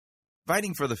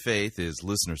Fighting for the Faith is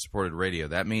listener-supported radio.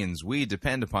 That means we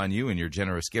depend upon you and your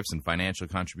generous gifts and financial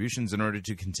contributions in order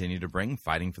to continue to bring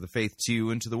Fighting for the Faith to you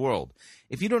and to the world.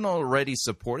 If you don't already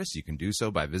support us, you can do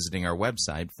so by visiting our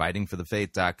website,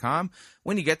 fightingforthefaith.com.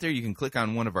 When you get there, you can click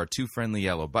on one of our two friendly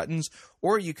yellow buttons,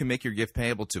 or you can make your gift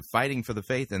payable to Fighting for the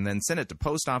Faith and then send it to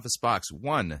Post Office Box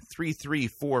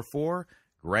 13344,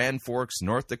 Grand Forks,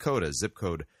 North Dakota, zip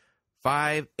code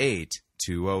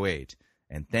 58208.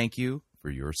 And thank you for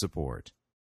your support.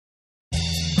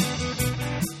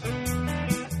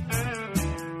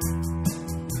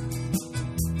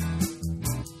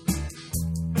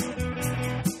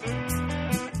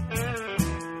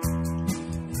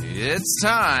 It's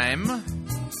time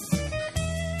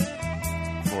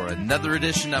for another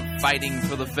edition of Fighting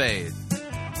for the Faith.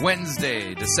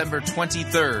 Wednesday, December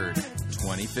 23rd,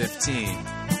 2015.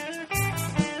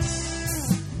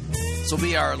 This will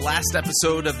be our last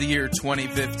episode of the year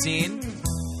 2015.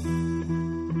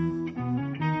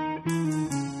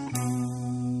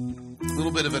 A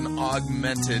little bit of an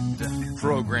augmented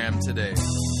program today.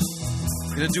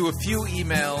 I'm going to do a few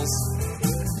emails.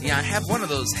 Yeah, I have one of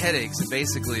those headaches that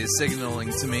basically is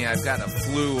signaling to me I've got a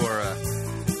flu or a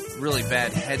really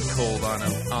bad head cold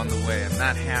on the way. I'm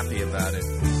not happy about it.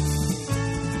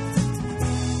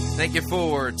 Thank you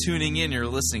for tuning in. You're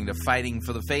listening to Fighting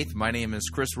for the Faith. My name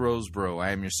is Chris Rosebrough. I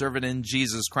am your servant in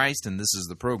Jesus Christ, and this is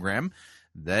the program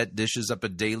that dishes up a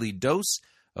daily dose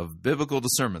of biblical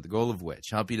discernment, the goal of which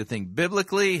help you to think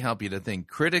biblically, help you to think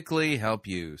critically, help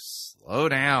you slow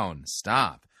down,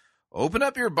 stop, open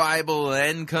up your Bible,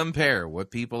 and compare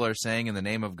what people are saying in the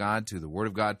name of God to the Word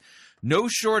of God. No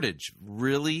shortage,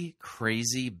 really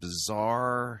crazy,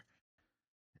 bizarre,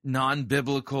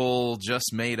 non-biblical,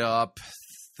 just made up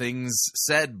things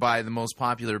said by the most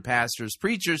popular pastors,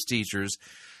 preachers, teachers,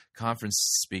 conference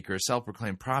speakers,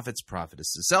 self-proclaimed prophets,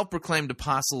 prophetesses, self-proclaimed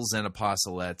apostles and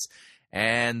apostolettes,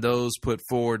 and those put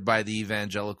forward by the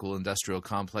evangelical industrial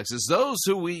complexes, those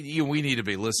who we need to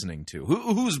be listening to,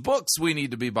 whose books we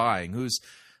need to be buying, whose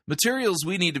materials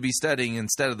we need to be studying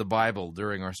instead of the Bible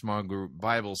during our small group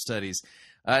Bible studies.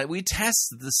 We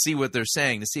test to see what they're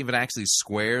saying, to see if it actually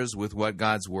squares with what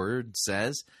God's Word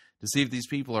says, to see if these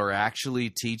people are actually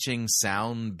teaching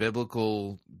sound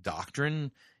biblical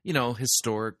doctrine,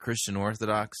 historic Christian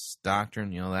Orthodox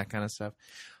doctrine, that kind of stuff.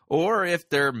 Or if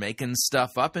they're making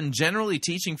stuff up and generally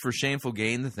teaching for shameful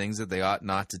gain the things that they ought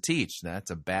not to teach.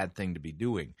 That's a bad thing to be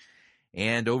doing.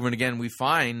 And over and again, we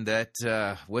find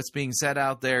that what's being said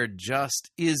out there just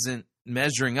isn't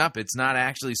measuring up. It's not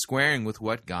actually squaring with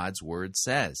what God's Word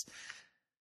says.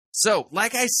 So,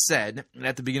 like I said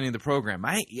at the beginning of the program,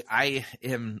 I've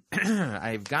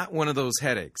got one of those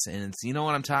headaches, and it's, you know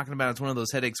what I'm talking about? It's one of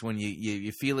those headaches when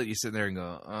you feel it, you sit there and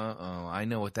go, I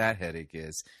know what that headache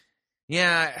is.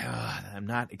 Yeah, I'm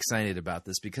not excited about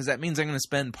this because that means I'm going to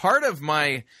spend part of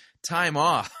my time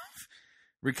off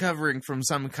recovering from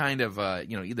some kind of,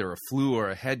 either a flu or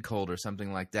a head cold or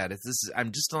something like that.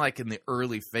 I'm just like in the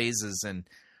early phases, and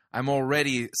I'm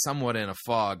already somewhat in a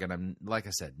fog, and I'm, like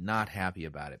I said, not happy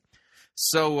about it.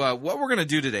 So what we're going to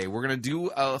do today, we're going to do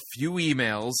a few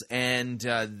emails, and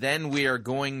then we are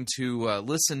going to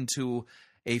listen to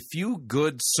a few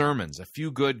good sermons, a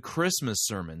few good Christmas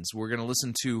sermons. We're going to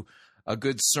listen to a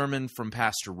good sermon from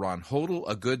Pastor Ron Hodel,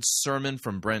 a good sermon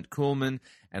from Brent Kuhlman,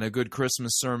 and a good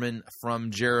Christmas sermon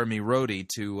from Jeremy Rhodey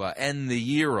to end the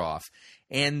year off.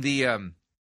 And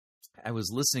I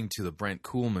was listening to the Brent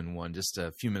Kuhlman one just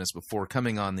a few minutes before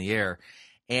coming on the air,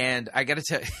 and I got to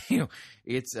tell you,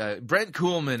 it's Brent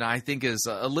Kuhlman, I think, is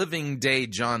a living day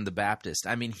John the Baptist.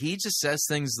 I mean, he just says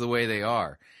things the way they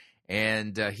are.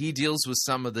 And he deals with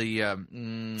some of the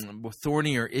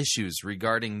thornier issues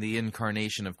regarding the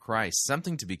incarnation of Christ,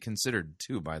 something to be considered,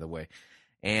 too, by the way.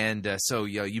 And so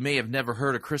you may have never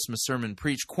heard a Christmas sermon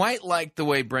preached quite like the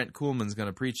way Brent Kuhlman's going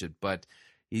to preach it, but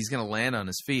he's going to land on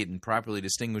his feet and properly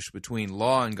distinguish between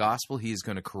law and gospel. He's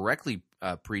going to correctly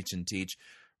preach and teach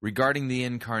regarding the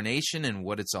incarnation and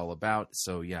what it's all about.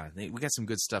 So, yeah, we got some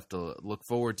good stuff to look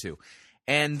forward to.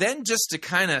 And then just to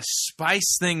kind of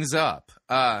spice things up,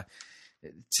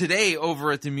 today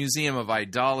over at the Museum of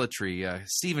Idolatry,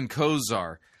 Stephen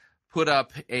Kozar put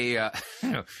up a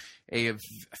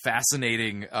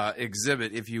fascinating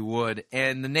exhibit, if you would.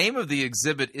 And the name of the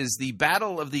exhibit is The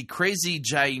Battle of the Crazy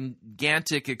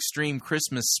Gigantic Extreme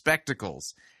Christmas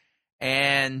Spectacles.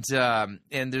 And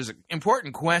there's an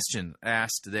important question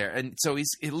asked there. And so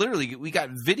we got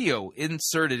video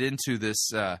inserted into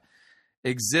this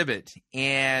exhibit,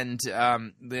 and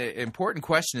the important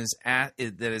question that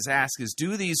is asked is,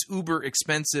 do these uber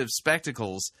expensive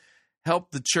spectacles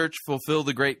help the church fulfill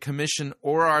the Great Commission,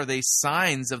 or are they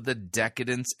signs of the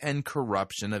decadence and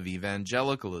corruption of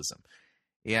evangelicalism?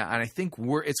 Yeah, and I think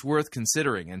it's worth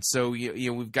considering. And so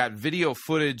we've got video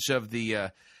footage of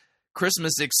the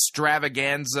Christmas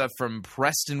extravaganza from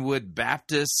Prestonwood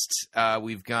Baptist.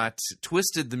 We've got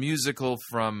Twisted the Musical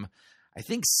from, I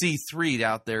think, C3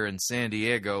 out there in San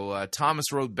Diego.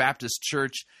 Thomas Road Baptist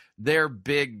Church, their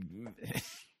big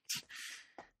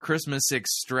Christmas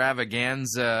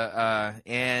extravaganza,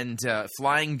 and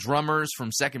Flying Drummers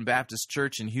from Second Baptist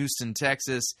Church in Houston,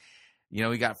 Texas.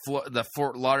 We got the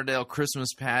Fort Lauderdale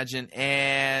Christmas pageant.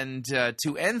 And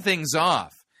to end things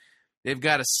off, they've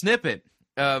got a snippet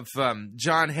of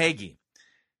John Hagee.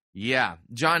 Yeah,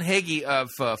 John Hagee of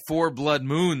Four Blood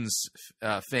Moons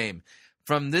fame,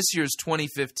 from this year's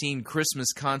 2015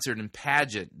 Christmas concert and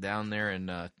pageant down there in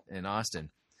Austin.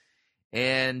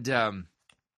 And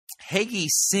Hagee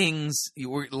sings,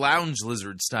 lounge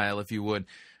lizard style, if you would,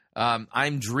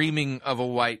 I'm Dreaming of a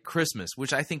White Christmas,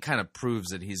 which I think kind of proves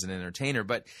that he's an entertainer.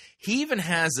 But he even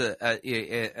has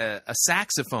a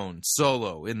saxophone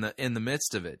solo in the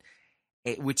midst of it,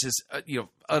 which is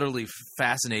utterly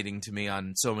fascinating to me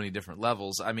on so many different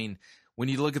levels. I mean, when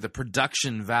you look at the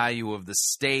production value of the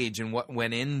stage and what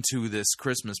went into this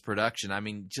Christmas production, I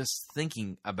mean, just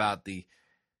thinking about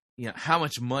how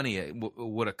much money it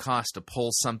would have cost to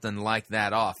pull something like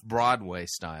that off, Broadway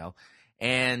style,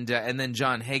 and then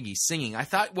John Hagee singing. I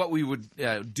thought what we would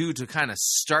do to kind of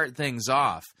start things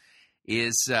off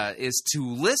is to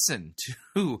listen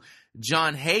to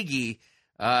John Hagee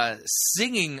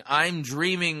singing "I'm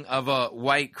Dreaming of a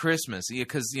White Christmas,"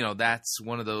 because that's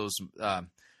one of those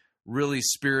really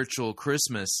spiritual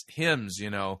Christmas hymns,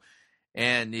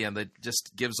 and that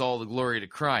just gives all the glory to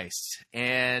Christ.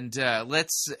 And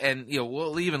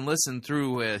we'll even listen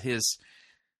through his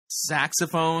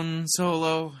saxophone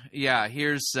solo. Yeah,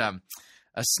 here's a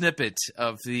snippet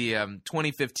of the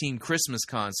 2015 Christmas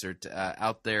concert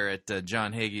out there at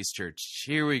John Hagee's church.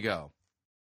 Here we go.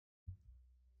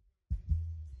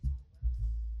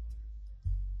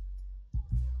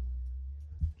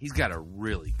 He's got a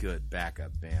really good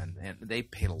backup band, and they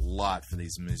paid a lot for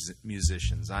these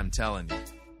musicians, I'm telling you.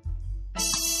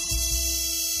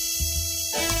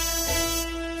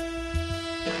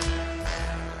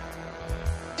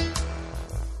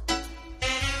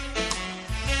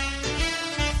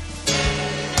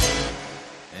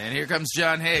 And here comes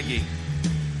John Hagee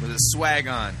with his swag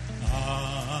on.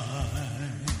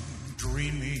 I'm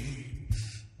dreaming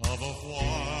of a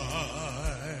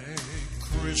white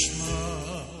Christmas,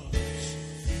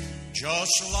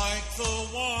 just like the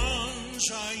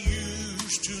ones I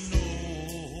used to know,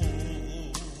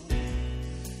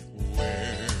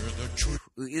 where the tree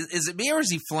is it me or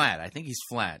is he flat? I think he's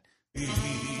flat.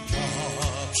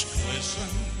 tops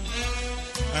glisten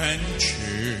and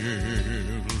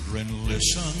children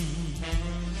listen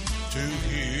to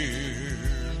hear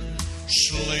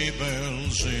sleigh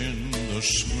bells in the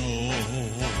snow.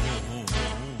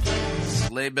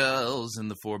 Sleigh bells in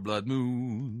the Four Blood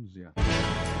Moons. Yeah.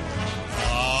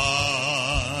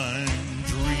 I'm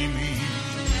dreaming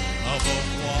of a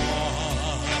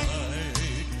white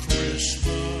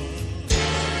Christmas,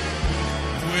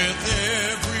 with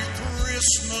every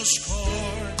Christmas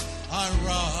card I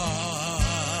write.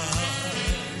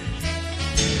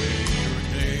 May your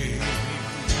days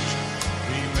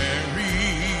be merry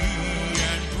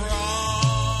and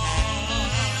bright,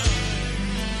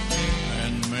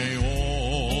 and may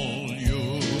all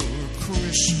your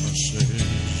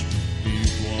Christmases be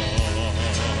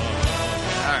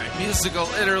white. All right, musical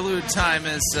interlude time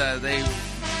as they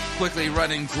quickly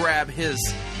run and grab his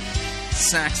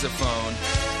saxophone.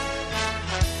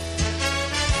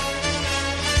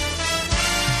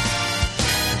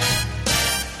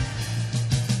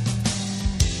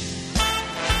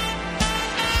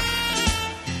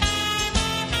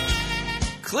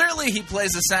 Clearly, he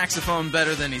plays the saxophone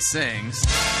better than he sings.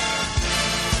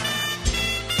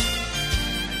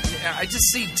 I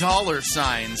just see dollar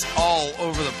signs all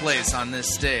over the place on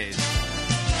this stage.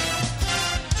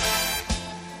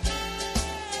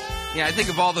 Yeah, I think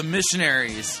of all the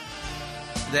missionaries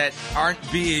that aren't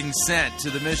being sent to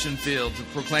the mission field to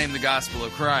proclaim the gospel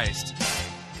of Christ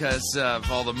because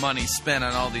of all the money spent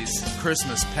on all these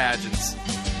Christmas pageants.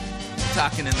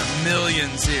 Talking in the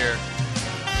millions here.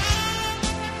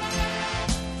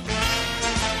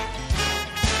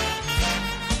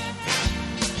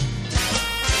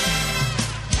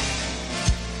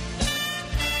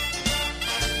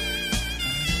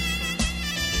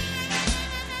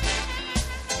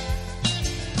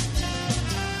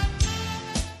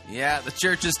 Yeah, the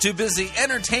church is too busy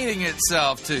entertaining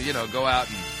itself to, go out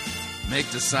and Make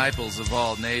disciples of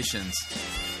all nations.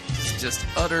 It's just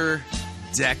utter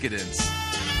decadence.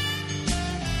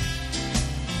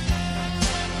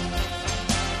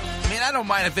 I mean, I don't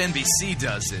mind if NBC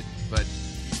does it, but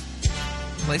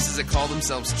places that call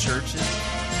themselves churches.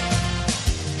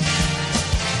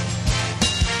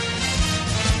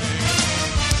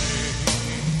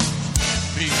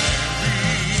 Be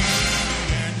merry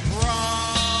and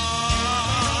cry,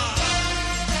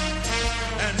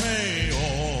 and may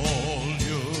all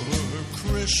your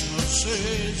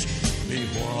Christmases be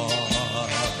white.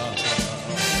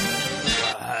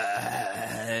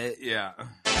 Yeah.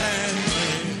 And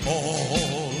may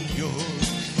all your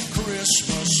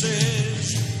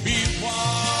Christmases be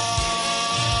white.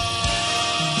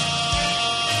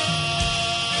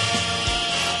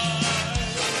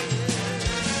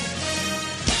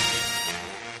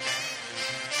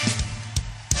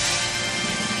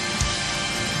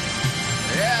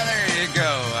 Yeah, there you go.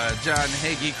 John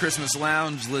Hagee, Christmas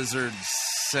Lounge Lizard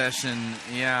session.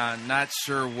 Yeah, not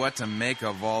sure what to make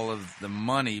of all of the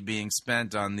money being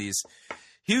spent on these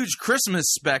huge Christmas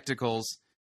spectacles.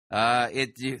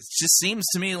 It just seems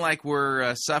to me like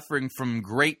we're suffering from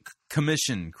Great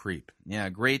Commission creep. Yeah,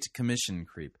 Great Commission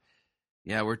creep.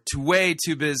 Yeah, we're way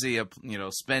too busy,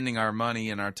 spending our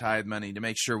money and our tithe money to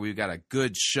make sure we've got a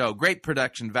good show, great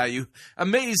production value,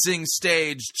 amazing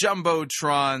stage,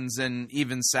 jumbotrons, and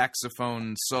even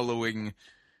saxophone soloing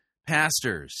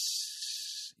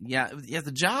pastors. Yeah,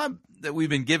 the job that we've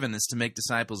been given is to make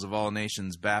disciples of all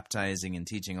nations, baptizing and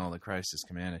teaching all that Christ has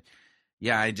commanded.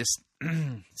 Yeah, I just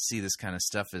see this kind of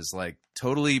stuff as like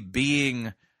totally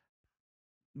being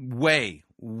way,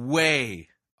 way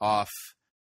off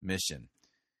mission.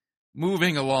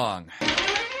 Moving along.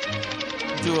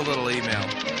 Do a little email.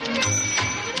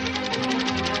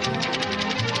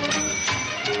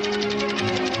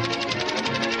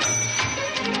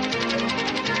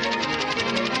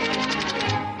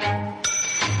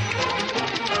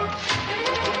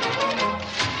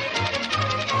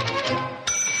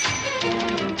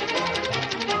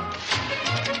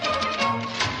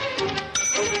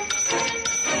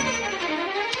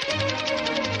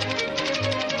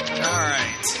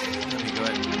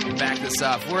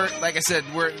 Up. Like I said,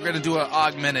 we're going to do an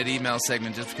augmented email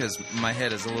segment just because my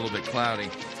head is a little bit cloudy.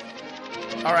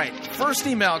 All right, first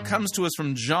email comes to us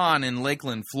from John in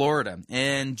Lakeland, Florida.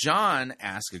 And John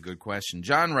asked a good question.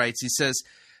 John writes, he says,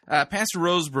 Pastor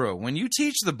Roseborough, when you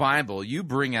teach the Bible, you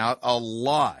bring out a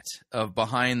lot of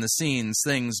behind-the-scenes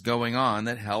things going on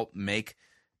that help make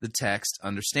the text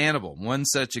understandable. One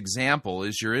such example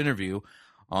is your interview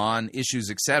on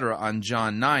issues, etc., on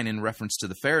John 9 in reference to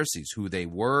the Pharisees, who they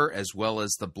were, as well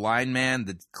as the blind man,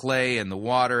 the clay, and the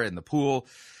water, and the pool.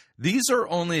 These are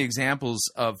only examples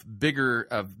of a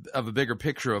bigger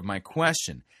picture of my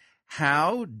question.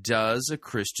 How does a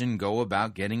Christian go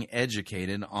about getting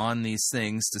educated on these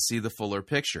things to see the fuller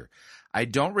picture? I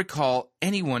don't recall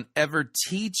anyone ever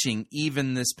teaching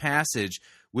even this passage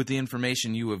with the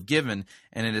information you have given,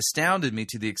 and it astounded me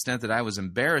to the extent that I was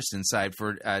embarrassed inside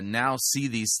for not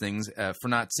seeing these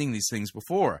things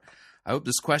before. I hope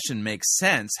this question makes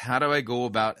sense. How do I go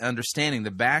about understanding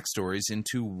the backstories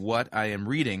into what I am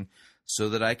reading so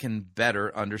that I can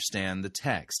better understand the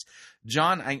text?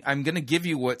 John, I'm going to give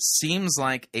you what seems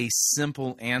like a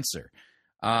simple answer,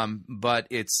 but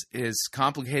it's as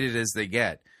complicated as they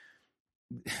get.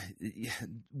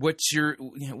 What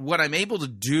I'm able to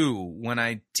do when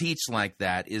I teach like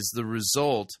that is the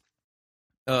result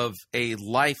of a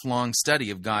lifelong study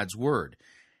of God's Word,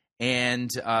 and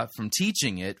from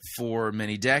teaching it for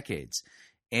many decades.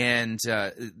 And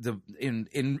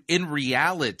in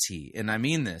reality, and I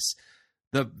mean this,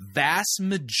 the vast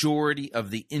majority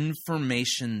of the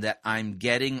information that I'm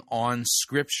getting on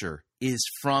Scripture is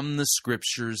from the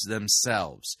Scriptures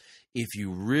themselves. If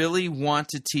you really want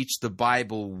to teach the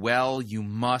Bible well, you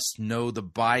must know the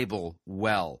Bible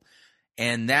well.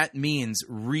 And that means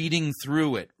reading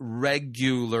through it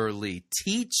regularly,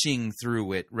 teaching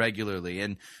through it regularly.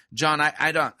 And John,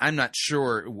 I'm not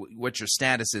sure what your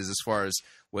status is as far as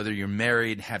whether you're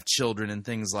married, have children, and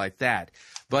things like that.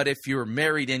 But if you're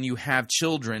married and you have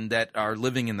children that are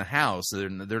living in the house,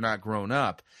 they're not grown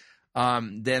up,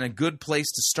 then a good place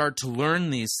to start to learn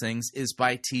these things is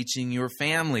by teaching your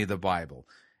family the Bible.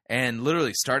 And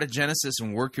literally start at Genesis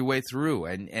and work your way through,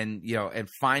 and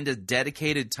find a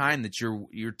dedicated time that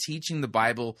you're teaching the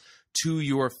Bible to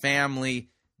your family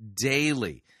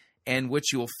daily. And what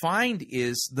you'll find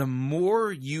is the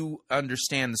more you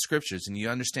understand the Scriptures, and you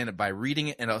understand it by reading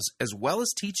it and as well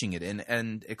as teaching it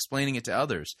and explaining it to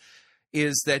others,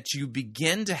 is that you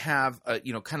begin to have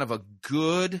kind of a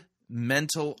good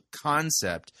mental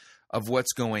concept of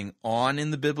what's going on in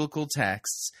the biblical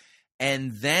texts,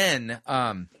 and then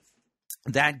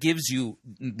that gives you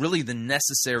really the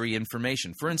necessary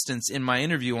information. For instance, in my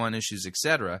interview on Issues,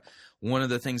 Etc., one of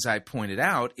the things I pointed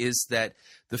out is that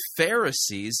the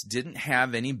Pharisees didn't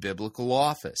have any biblical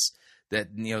office. That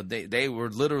they were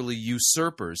literally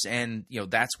usurpers, and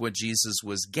that's what Jesus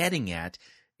was getting at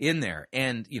in there.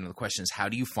 And the question is, how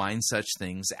do you find such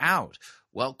things out?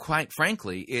 Well, quite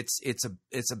frankly,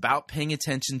 it's about paying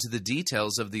attention to the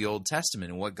details of the Old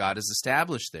Testament and what God has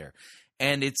established there.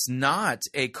 And it's not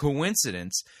a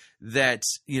coincidence that,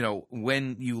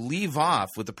 when you leave off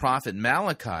with the prophet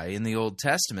Malachi in the Old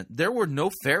Testament, there were no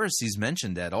Pharisees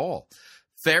mentioned at all.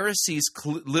 Pharisees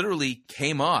literally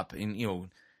came up and,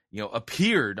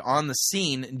 appeared on the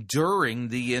scene during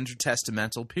the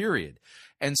intertestamental period.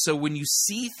 And so when you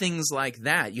see things like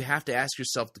that, you have to ask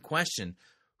yourself the question,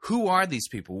 who are these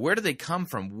people? Where do they come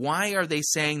from? Why are they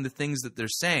saying the things that they're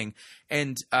saying?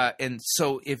 And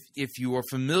so if you are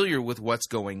familiar with what's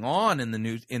going on in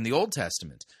the Old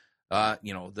Testament,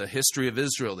 the history of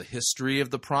Israel, the history of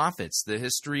the prophets, the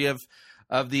history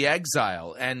of the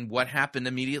exile, and what happened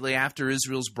immediately after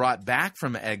Israel's brought back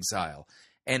from exile,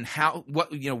 and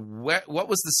what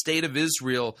was the state of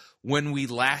Israel when we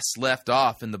last left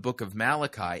off in the book of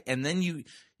Malachi, and then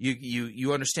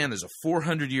you understand there's a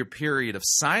 400-year period of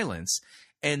silence,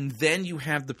 and then you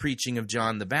have the preaching of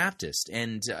John the Baptist,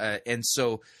 and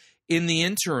so in the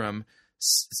interim,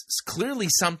 clearly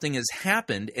something has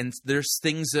happened, and there's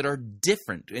things that are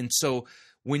different, and so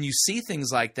when you see things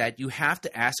like that, you have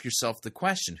to ask yourself the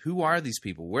question, who are these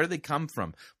people? Where do they come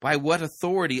from? By what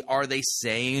authority are they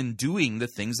saying and doing the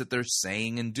things that they're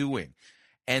saying and doing?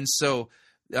 And so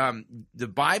the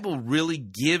Bible really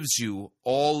gives you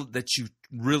all that you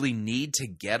really need to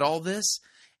get all this.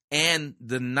 And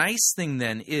the nice thing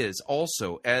then is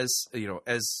also, as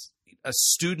a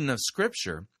student of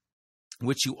Scripture,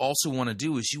 what you also want to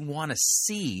do is you want to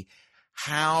see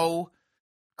how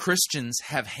Christians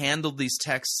have handled these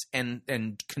texts and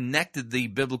connected the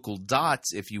biblical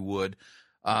dots, if you would,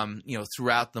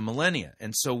 throughout the millennia.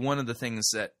 And so one of the things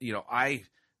that, I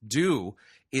do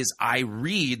is I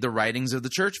read the writings of the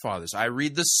Church Fathers. I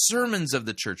read the sermons of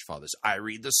the Church Fathers. I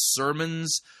read the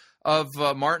sermons of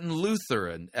Martin Luther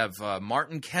and of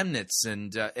Martin Chemnitz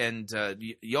and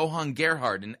Johann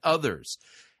Gerhard and others.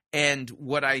 And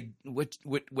what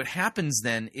happens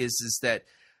then is that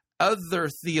other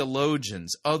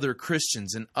theologians, other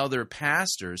Christians, and other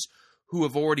pastors who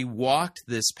have already walked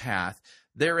this path,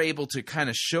 they're able to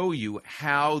kind of show you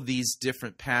how these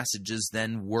different passages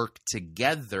then work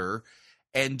together,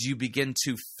 and you begin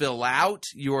to fill out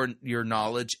your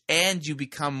knowledge, and you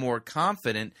become more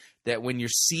confident that when you're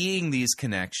seeing these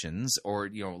connections, or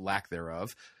lack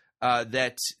thereof,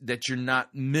 that you're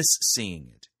not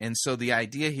misseeing it. And so the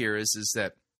idea here is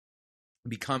that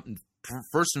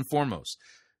first and foremost,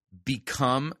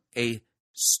 become a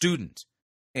student,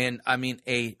 and I mean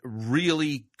a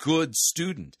really good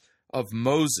student of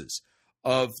Moses,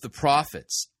 of the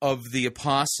prophets, of the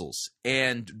apostles,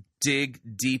 and dig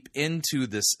deep into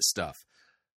this stuff.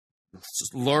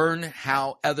 Learn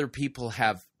how other people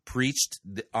have preached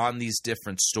on these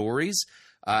different stories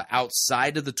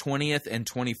outside of the 20th and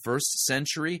 21st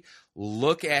century.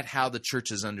 Look at how the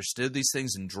church has understood these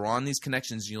things and drawn these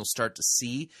connections, and you'll start to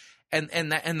see.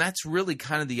 And that's really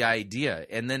kind of the idea.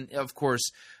 And then, of course,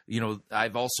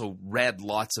 I've also read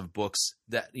lots of books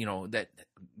that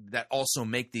that also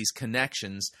make these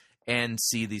connections and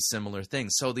see these similar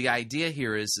things. So the idea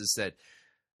here is that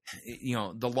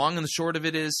the long and the short of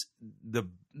it is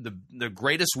the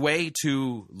greatest way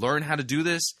to learn how to do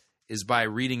this is by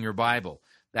reading your Bible.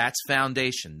 That's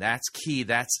foundation. That's key.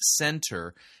 That's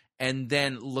center. And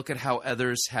then look at how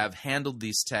others have handled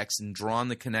these texts and drawn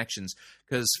the connections.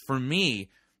 Because for me,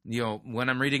 when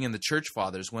I'm reading in the Church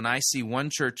Fathers, when I see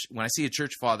a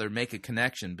church father make a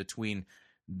connection between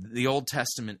the Old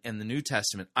Testament and the New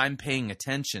Testament, I'm paying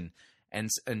attention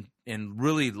and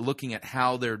really looking at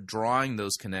how they're drawing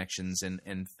those connections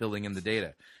and filling in the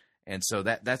data. And so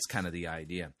that's kind of the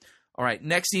idea. All right,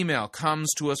 next email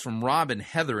comes to us from Rob and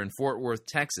Heather in Fort Worth,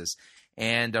 Texas.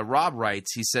 And Rob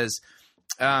writes, he says,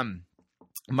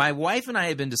 my wife and I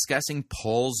have been discussing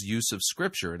Paul's use of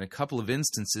Scripture. In a couple of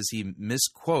instances, he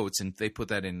misquotes, and they put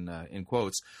that in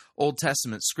quotes, Old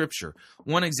Testament Scripture.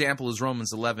 One example is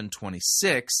Romans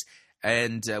 11:26,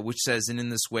 and which says, "And in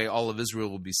this way all of Israel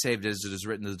will be saved, as it is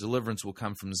written, the deliverance will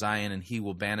come from Zion, and he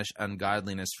will banish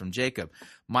ungodliness from Jacob."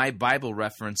 My Bible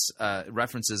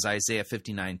references Isaiah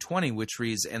 59:20, which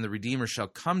reads, "And the Redeemer shall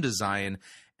come to Zion,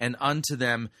 and unto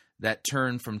them that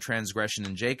turn from transgression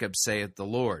in Jacob, saith the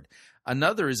Lord."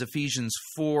 Another is Ephesians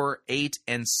 4:8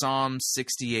 and Psalm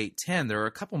 68:10. There are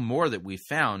a couple more that we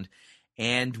found,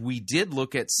 and we did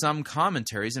look at some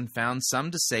commentaries and found some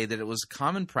to say that it was a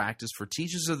common practice for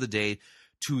teachers of the day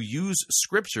to use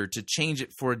Scripture to change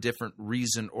it for a different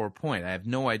reason or point. I have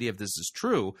no idea if this is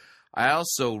true. I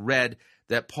also read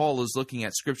that Paul is looking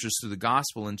at Scriptures through the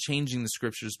Gospel and changing the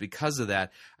Scriptures because of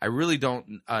that. I really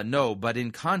don't know, but in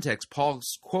context,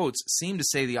 Paul's quotes seem to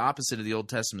say the opposite of the Old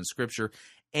Testament Scripture.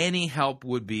 Any help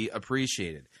would be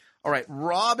appreciated. All right,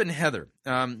 Rob and Heather.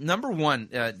 Number one,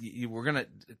 a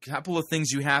couple of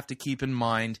things you have to keep in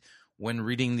mind when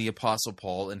reading the Apostle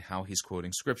Paul and how he's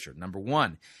quoting Scripture. Number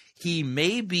one, he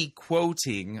may be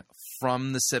quoting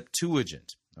from the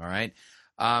Septuagint. All right,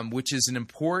 which is an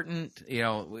important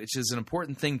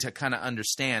thing to kind of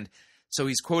understand. So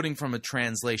he's quoting from a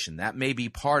translation. That may be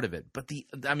part of it, but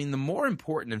the more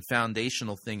important and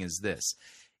foundational thing is this: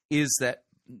 is that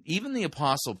even the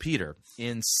Apostle Peter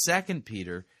in 2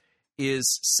 Peter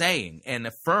is saying and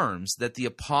affirms that the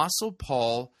Apostle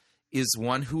Paul is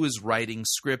one who is writing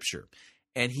Scripture,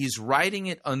 and he's writing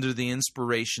it under the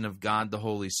inspiration of God the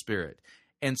Holy Spirit.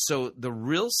 And so the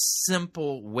real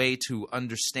simple way to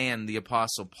understand the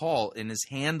Apostle Paul in his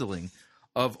handling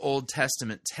of Old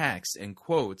Testament texts and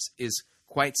quotes is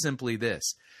quite simply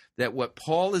this: that what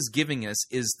Paul is giving us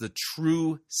is the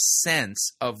true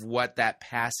sense of what that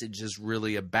passage is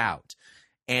really about.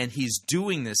 And he's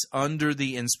doing this under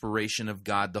the inspiration of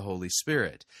God the Holy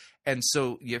Spirit. And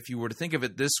so if you were to think of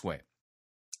it this way,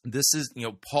 this is,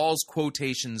 Paul's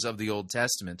quotations of the Old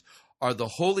Testament are the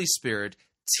Holy Spirit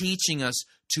teaching us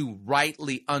to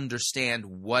rightly understand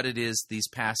what it is these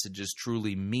passages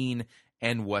truly mean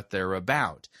and what they're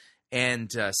about.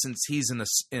 And since he's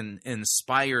an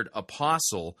inspired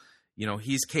apostle,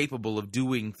 he's capable of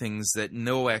doing things that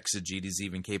no exegete is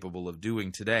even capable of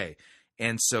doing today.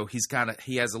 And so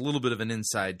he has a little bit of an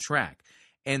inside track.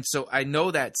 And so I know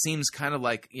that seems kind of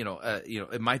like,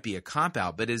 it might be a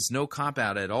cop-out, but it's no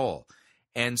cop-out at all.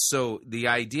 And so the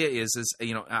idea is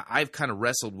I've kind of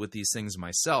wrestled with these things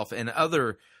myself, and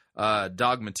other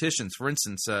dogmaticians. For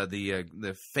instance,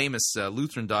 the famous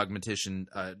Lutheran dogmatician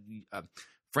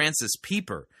Francis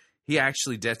Pieper, he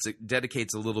actually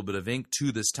dedicates a little bit of ink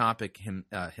to this topic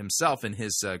himself in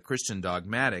his Christian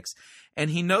Dogmatics. And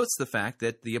he notes the fact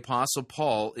that the Apostle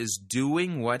Paul is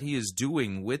doing what he is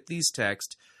doing with these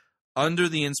texts under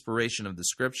the inspiration of the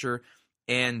Scripture.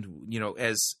 And,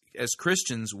 as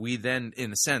Christians, we then,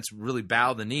 in a sense, really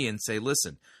bow the knee and say,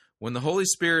 listen, when the Holy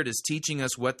Spirit is teaching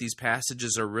us what these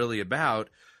passages are really about,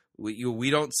 we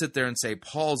don't sit there and say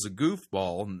Paul's a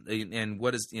goofball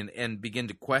and begin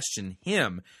to question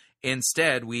him.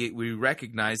 Instead, we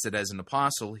recognize that as an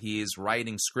apostle, he is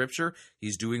writing Scripture.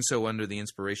 He's doing so under the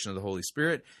inspiration of the Holy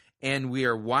Spirit. And we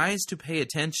are wise to pay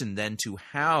attention then to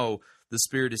how the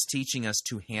Spirit is teaching us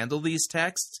to handle these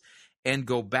texts and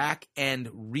go back and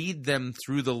read them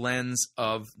through the lens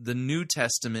of the New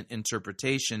Testament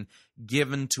interpretation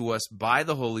given to us by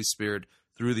the Holy Spirit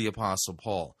through the Apostle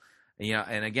Paul.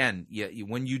 And again,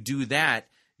 when you do that,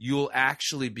 you'll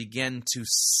actually begin to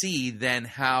see then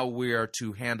how we are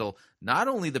to handle not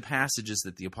only the passages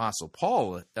that the Apostle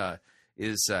Paul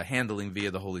is handling via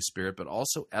the Holy Spirit, but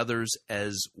also others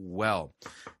as well.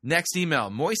 Next email,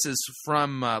 Moises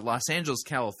from Los Angeles,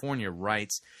 California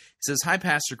writes, it says, "Hi,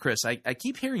 Pastor Chris. I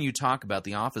keep hearing you talk about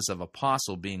the office of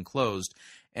apostle being closed,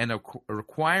 and a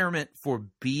requirement for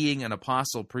being an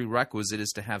apostle prerequisite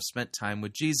is to have spent time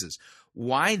with Jesus.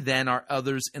 Why then are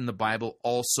others in the Bible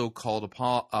also called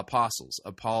apostles?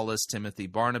 Apollos, Timothy,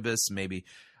 Barnabas, maybe.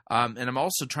 And I'm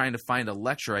also trying to find a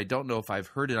lecture. I don't know if I've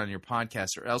heard it on your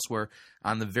podcast or elsewhere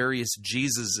on the various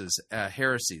Jesus's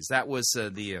heresies. That was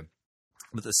the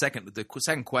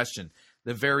second question.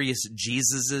 The various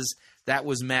Jesuses. That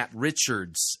was Matt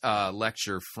Richards'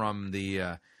 lecture from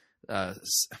the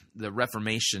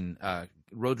Reformation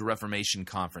Road to Reformation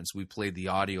conference. We played the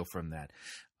audio from that.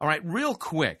 All right, real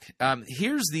quick.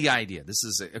 Here's the idea. This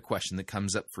is a question that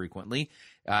comes up frequently.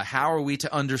 How are we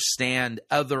to understand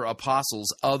other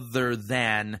apostles other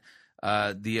than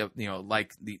the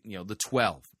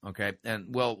 12? Okay,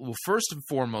 and well, first and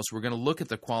foremost, we're going to look at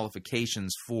the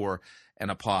qualifications for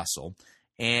an apostle,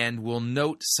 and we'll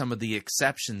note some of the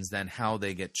exceptions, then how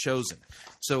they get chosen.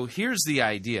 So here's the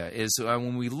idea: is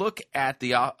when we look at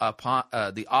the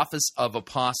office of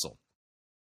apostle,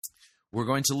 we're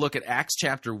going to look at Acts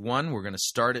chapter 1. We're going to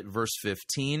start at verse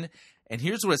 15. And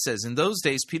here's what it says. In those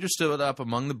days, Peter stood up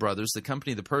among the brothers. The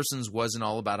company of the persons was in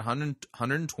all about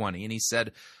 120. And he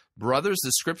said, "Brothers,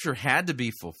 the scripture had to be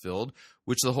fulfilled,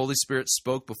 which the Holy Spirit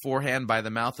spoke beforehand by the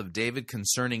mouth of David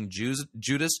concerning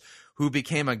Judas, who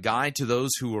became a guide to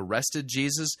those who arrested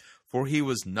Jesus. for he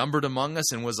was numbered among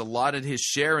us and was allotted his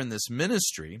share in this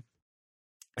ministry.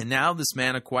 And now this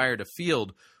man acquired a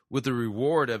field with the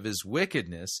reward of his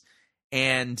wickedness,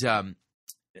 and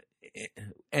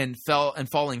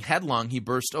falling headlong, he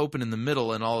burst open in the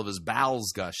middle, and all of his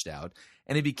bowels gushed out.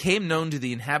 And it became known to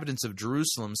the inhabitants of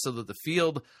Jerusalem, so that the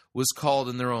field was called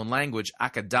in their own language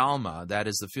Akadalma, that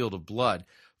is, the field of blood.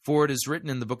 For it is written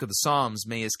in the book of the Psalms,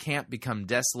 may his camp become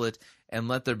desolate, and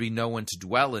let there be no one to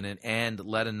dwell in it, and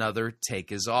let another take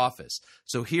his office.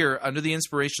 So here, under the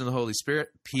inspiration of the Holy Spirit,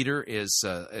 Peter is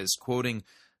quoting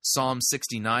Psalm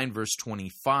 69, verse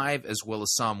 25, as well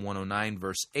as Psalm 109,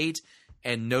 verse 8,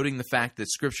 and noting the fact that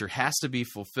Scripture has to be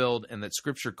fulfilled and that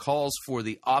Scripture calls for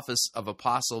the office of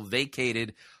apostle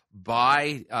vacated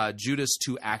by Judas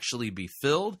to actually be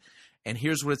filled. And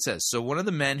here's what it says. So one of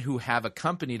the men who have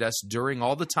accompanied us during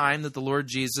all the time that the Lord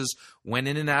Jesus went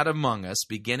in and out among us,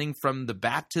 beginning from the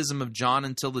baptism of John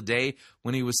until the day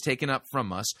when he was taken up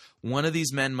from us, one of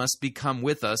these men must become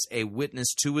with us a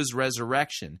witness to his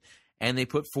resurrection. And they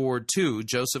put forward two,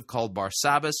 Joseph called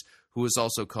Barsabbas, who is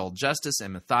also called Justus,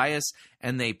 and Matthias.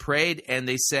 And they prayed, and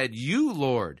they said, You,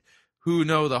 Lord, who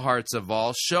know the hearts of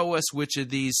all, show us which of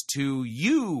these two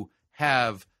you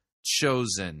have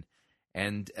chosen,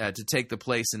 and to take the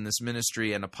place in this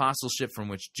ministry and apostleship from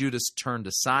which Judas turned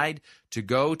aside to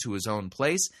go to his own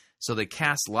place. So they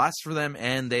cast lots for them,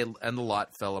 and the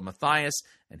lot fell on Matthias,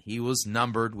 and he was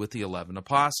numbered with the 11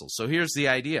 apostles. So here's the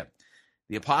idea.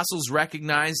 The apostles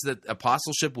recognized that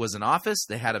apostleship was an office.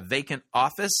 They had a vacant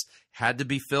office, had to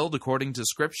be filled according to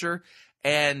Scripture,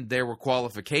 and there were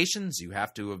qualifications. You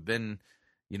have to have been,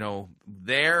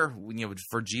 there,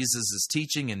 for Jesus'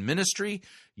 teaching and ministry.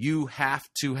 You have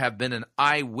to have been an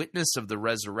eyewitness of the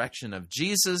resurrection of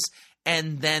Jesus,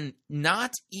 and then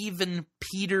not even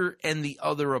Peter and the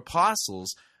other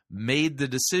apostles made the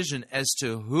decision as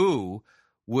to who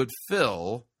would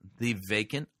fill the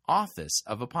vacant office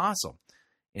of apostle.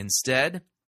 Instead,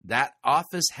 that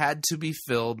office had to be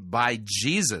filled by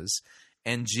Jesus,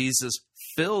 and Jesus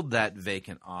filled that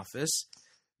vacant office,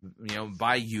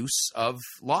 by use of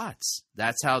lots.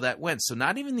 That's how that went. So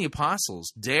not even the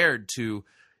apostles dared to,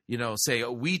 say,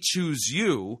 we choose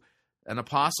you. An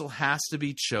apostle has to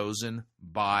be chosen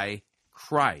by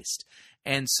Christ.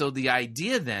 And so the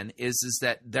idea then is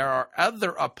that there are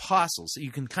other apostles.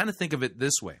 You can kind of think of it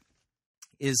this way,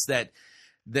 is that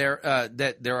there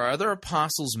are other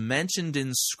apostles mentioned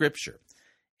in Scripture.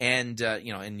 And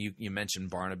you mentioned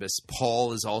Barnabas.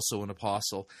 Paul is also an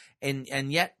apostle,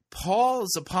 and yet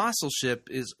Paul's apostleship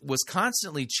was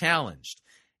constantly challenged.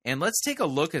 And let's take a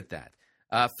look at that.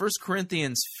 1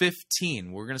 Corinthians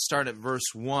 15. We're going to start at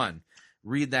verse 1.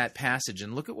 Read that passage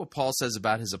and look at what Paul says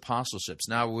about his apostleships.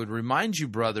 Now, I would remind you,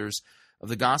 brothers, of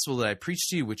the gospel that I preached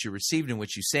to you, which you received, in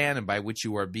which you stand, and by which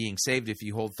you are being saved, if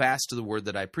you hold fast to the word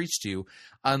that I preached to you,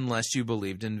 unless you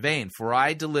believed in vain. For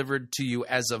I delivered to you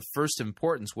as of first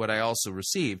importance what I also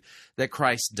received, that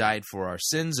Christ died for our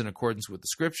sins in accordance with the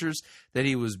Scriptures, that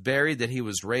he was buried, that he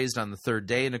was raised on the third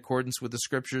day in accordance with the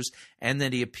Scriptures, and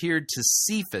that he appeared to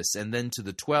Cephas, and then to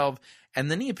the 12, and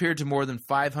then he appeared to more than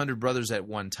 500 brothers at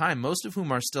one time, most of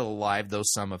whom are still alive, though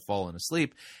some have fallen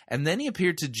asleep. And then he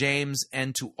appeared to James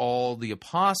and to all the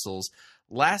apostles.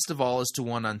 Last of all, as to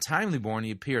one untimely born,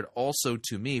 he appeared also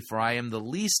to me, for I am the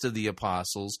least of the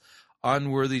apostles,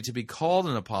 unworthy to be called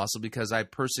an apostle, because I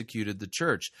persecuted the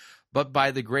church. But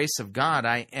by the grace of God,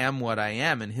 I am what I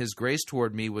am, and his grace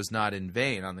toward me was not in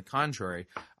vain. On the contrary,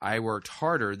 I worked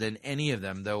harder than any of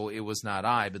them, though it was not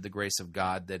I, but the grace of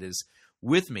God that is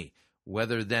with me.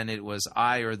 Whether then it was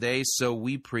I or they, so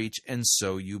we preach, and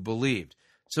so you believed.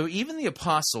 So even the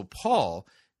Apostle Paul,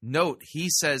 note, he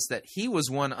says that he was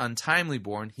one untimely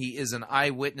born. He is an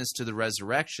eyewitness to the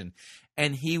resurrection,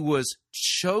 and he was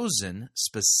chosen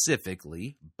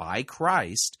specifically by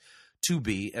Christ to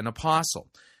be an apostle.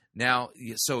 Now,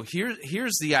 so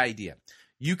here's the idea.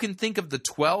 You can think of the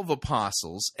 12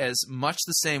 apostles as much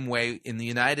the same way in the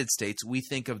United States we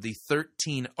think of the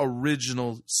 13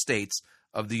 original states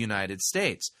of the United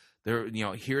States. There,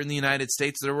 here in the United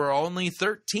States, there were only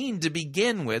 13 to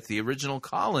begin with, the original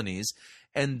colonies,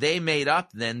 and they made up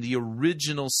then the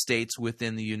original states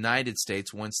within the United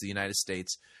States once the United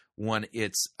States won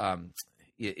its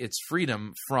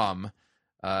freedom from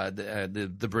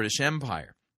the British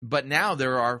Empire. But now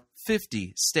there are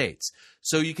 50 states.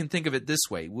 So you can think of it this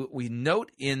way. We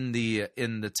note in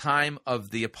the time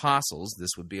of the apostles,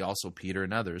 this would be also Peter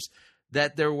and others,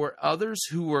 that there were others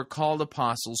who were called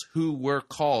apostles who were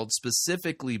called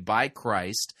specifically by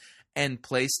Christ and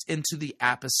placed into the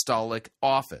apostolic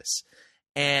office.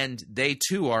 And they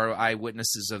too are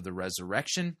eyewitnesses of the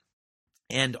resurrection.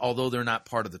 And although they're not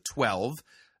part of the 12,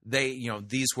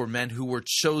 these were men who were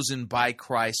chosen by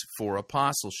Christ for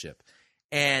apostleship.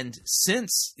 And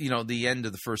since, the end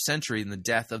of the first century and the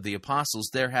death of the apostles,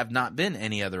 there have not been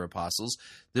any other apostles.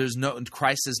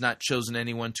 Christ has not chosen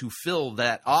anyone to fill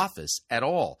that office at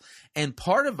all. And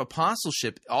part of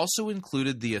apostleship also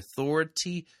included the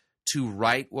authority to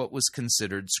write what was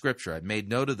considered Scripture. I made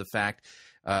note of the fact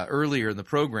earlier in the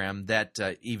program that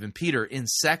even Peter, in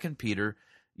 2 Peter,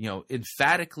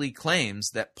 emphatically claims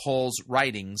that Paul's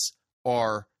writings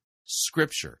are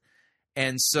Scripture.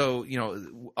 And so,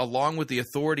 along with the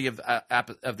authority of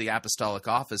the apostolic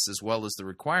office, as well as the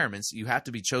requirements, you have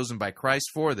to be chosen by Christ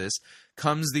for this,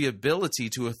 comes the ability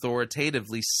to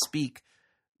authoritatively speak,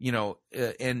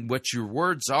 and what your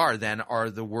words are then are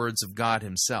the words of God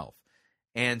himself.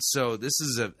 And so this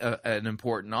is an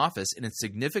important office, and it's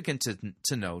significant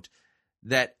to note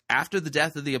that after the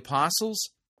death of the apostles,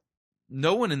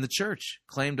 no one in the church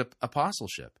claimed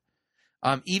apostleship.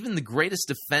 Even the greatest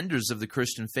defenders of the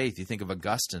Christian faith, you think of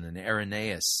Augustine and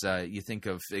Irenaeus, you think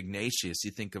of Ignatius, you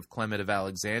think of Clement of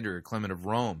Alexandria, Clement of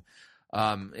Rome,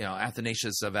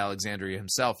 Athanasius of Alexandria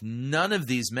himself. None of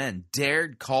these men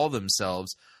dared call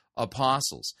themselves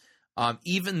apostles,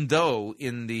 even though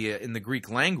in the Greek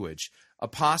language,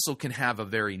 apostle can have a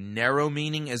very narrow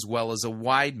meaning as well as a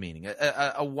wide meaning.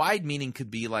 A wide meaning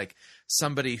could be like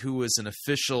somebody who is an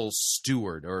official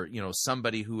steward, or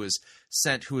somebody who is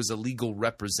sent, who is a legal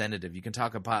representative. You can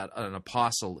talk about an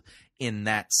apostle in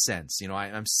that sense.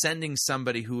 I'm sending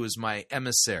somebody who is my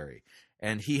emissary,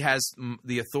 and he has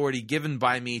the authority given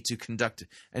by me to conduct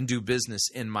and do business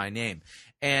in my name.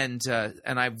 And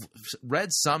I've read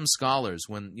some scholars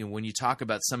when you talk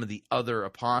about some of the other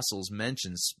apostles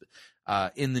mentioned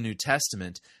in the New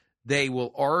Testament, they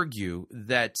will argue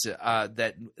that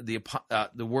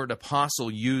the word apostle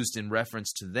used in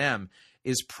reference to them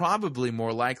is probably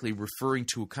more likely referring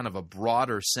to kind of a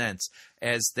broader sense,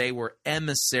 as they were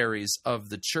emissaries of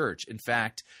the church. In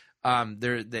fact,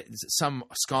 some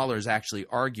scholars actually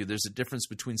argue there's a difference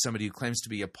between somebody who claims to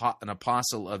be an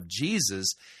apostle of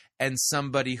Jesus and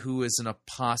somebody who is an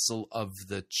apostle of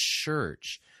the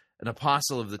church. An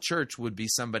apostle of the church would be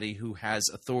somebody who has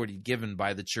authority given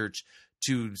by the church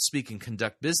to speak and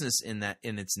conduct business in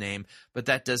its name, but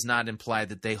that does not imply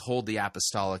that they hold the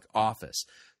apostolic office.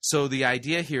 So the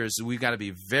idea here is that we've got to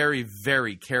be very,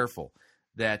 very careful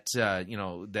that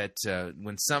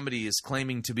when somebody is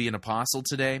claiming to be an apostle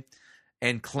today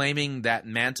and claiming that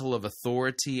mantle of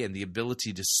authority and the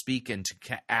ability to speak and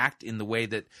to act in the way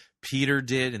that Peter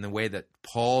did, in the way that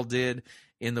Paul did,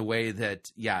 in the way that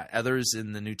others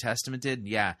in the New Testament did,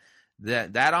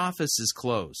 that office is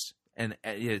closed, and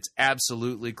it's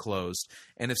absolutely closed.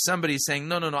 And if somebody's saying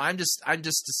no, I'm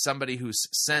just somebody who's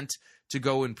sent to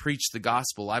go and preach the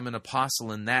gospel, I'm an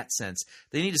apostle in that sense,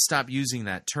 they need to stop using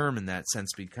that term in that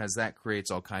sense, because that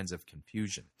creates all kinds of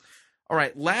confusion. All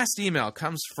right, last email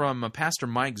comes from Pastor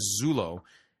Mike Zulo,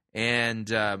 and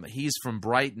he's from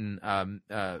Bridgeton,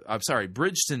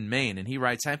 Maine, and he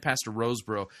writes, "Hi, Pastor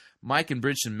Roseborough. Mike in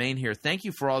Bridgeton, Maine here. Thank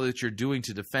you for all that you're doing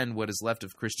to defend what is left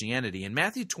of Christianity. In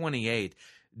Matthew 28,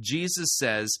 Jesus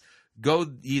says,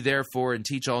 'Go ye therefore and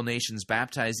teach all nations,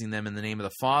 baptizing them in the name of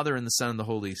the Father and the Son and the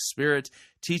Holy Spirit,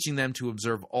 teaching them to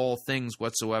observe all things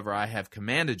whatsoever I have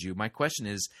commanded you.' My question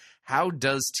is, how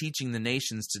does teaching the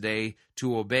nations today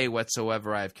to obey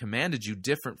whatsoever I have commanded you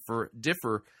differ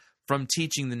from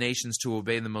teaching the nations to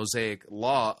obey the Mosaic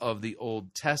law of the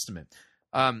Old Testament?"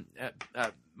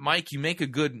 Mike, you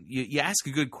ask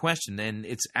a good question, and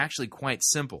it's actually quite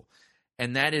simple.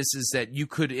 And that is that you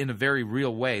could, in a very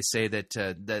real way, say that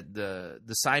the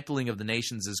discipling of the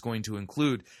nations is going to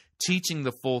include teaching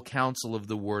the full counsel of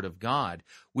the Word of God,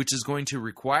 which is going to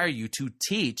require you to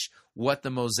teach what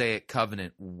the Mosaic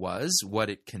covenant was, what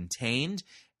it contained,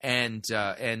 and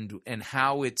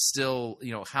how it still,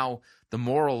 how the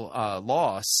moral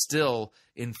law still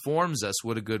informs us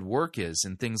what a good work is,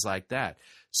 and things like that.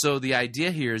 So the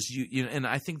idea here is, and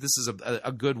I think this is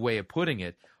a good way of putting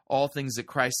it, all things that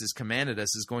Christ has commanded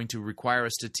us is going to require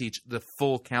us to teach the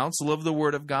full counsel of the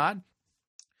Word of God,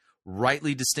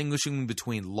 rightly distinguishing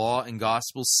between law and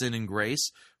gospel, sin and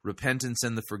grace, repentance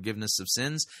and the forgiveness of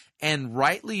sins, and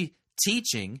rightly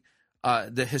teaching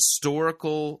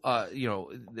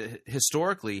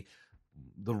historically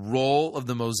the role of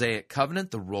the Mosaic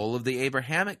covenant, the role of the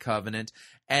Abrahamic covenant,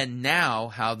 and now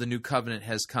how the new covenant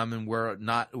has come, and we're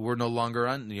no longer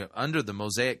under the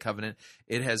Mosaic covenant.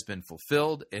 It has been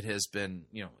fulfilled. It has been,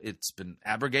 it's been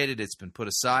abrogated. It's been put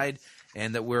aside,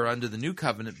 and that we're under the new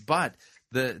covenant. But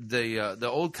the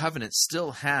old covenant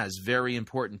still has very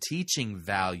important teaching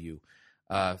value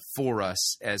for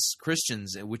us as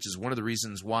Christians, which is one of the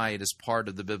reasons why it is part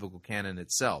of the biblical canon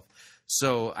itself.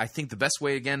 So I think the best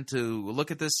way, again, to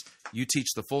look at this, you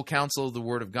teach the full counsel of the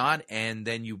Word of God, and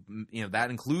then you know that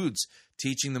includes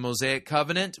teaching the Mosaic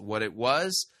Covenant, what it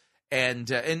was, and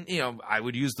I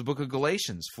would use the book of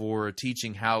Galatians for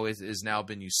teaching how it has now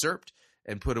been usurped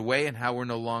and put away, and how we're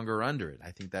no longer under it.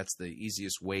 I think that's the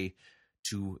easiest way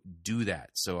to do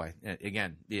that. So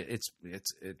it's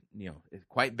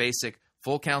quite basic.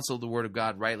 Full counsel of the Word of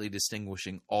God, rightly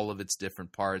distinguishing all of its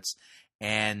different parts,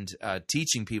 and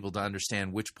teaching people to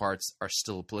understand which parts are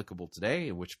still applicable today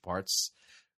and which parts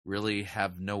really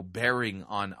have no bearing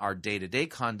on our day-to-day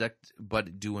conduct,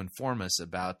 but do inform us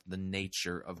about the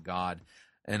nature of God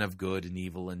and of good and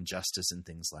evil and justice and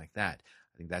things like that.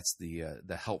 I think that's the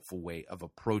helpful way of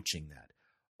approaching that.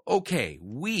 Okay,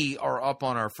 we are up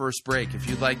on our first break. If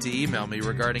you'd like to email me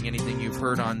regarding anything you've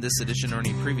heard on this edition or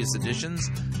any previous editions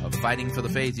of Fighting for the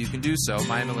Faith, you can do so.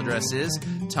 My email address is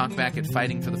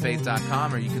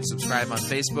talkback@fightingforthefaith.com, or you can subscribe on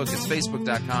Facebook. It's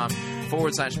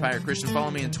facebook.com/Pirate Christian. Follow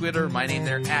me on Twitter. My name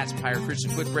there, @Pirate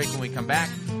Christian. Quick break. When we come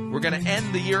back, we're going to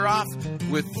end the year off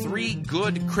with 3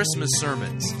 good Christmas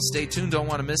sermons. Stay tuned. Don't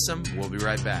want to miss them. We'll be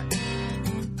right back.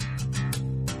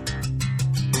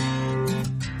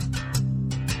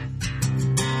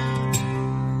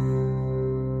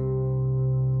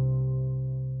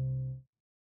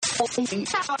 You're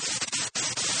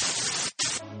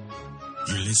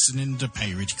listening to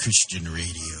Pirate Christian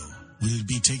Radio. We'll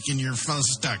be taking your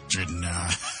false doctrine now.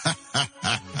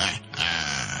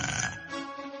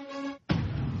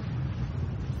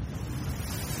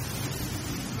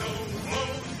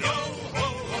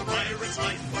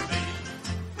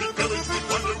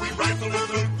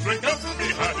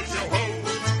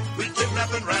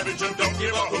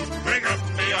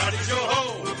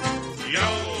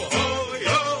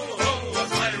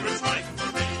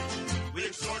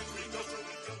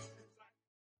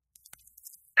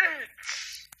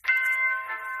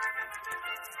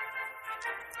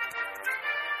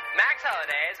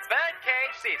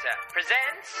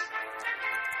 Presents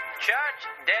Church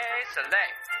Day Select.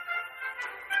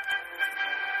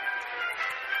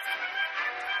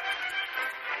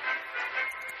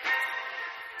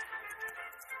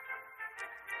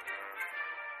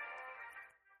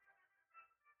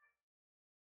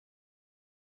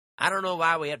 I don't know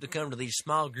why we have to come to these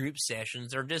small group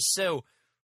sessions. They're just so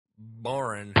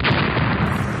boring.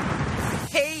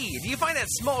 Hey, do you find that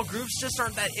small groups just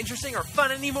aren't that interesting or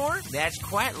fun anymore? That's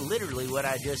quite literally what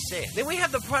I just said. Then we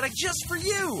have the product just for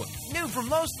you. New from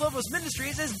Los Lobos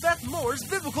Ministries is Beth Moore's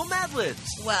Biblical Mad Libs.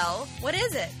 Well, what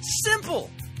is it? Simple.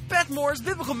 Beth Moore's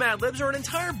Biblical Mad Libs are an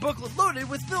entire booklet loaded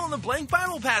with fill-in-the-blank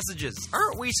Bible passages.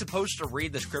 Aren't we supposed to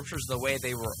read the scriptures the way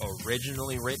they were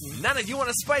originally written? Not if you want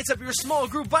to spice up your small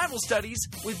group Bible studies.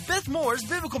 With Beth Moore's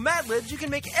Biblical Mad Libs, you can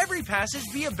make every passage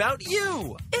be about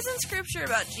you. Isn't scripture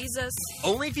about Jesus?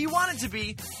 Only if you want it to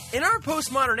be. In our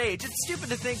postmodern age, it's stupid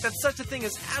to think that such a thing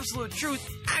as absolute truth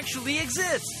actually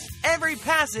exists. Every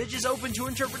passage is open to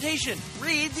interpretation.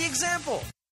 Read the example.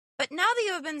 But now that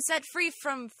you have been set free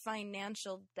from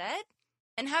financial debt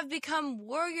and have become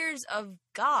warriors of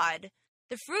God,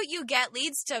 the fruit you get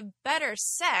leads to better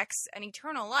sex and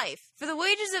eternal life. For the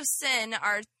wages of sin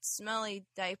are smelly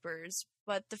diapers,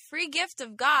 but the free gift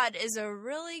of God is a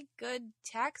really good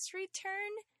tax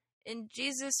return in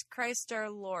Jesus Christ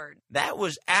our Lord. That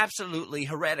was absolutely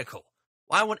heretical.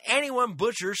 Why would anyone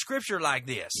butcher scripture like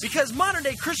this? Because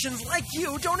modern-day Christians like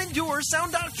you don't endure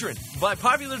sound doctrine. By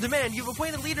popular demand, you've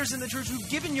appointed leaders in the church who've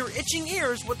given your itching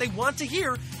ears what they want to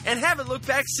hear and haven't looked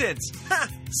back since. Ha!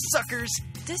 Suckers!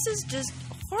 This is just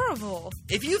horrible.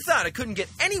 If you thought it couldn't get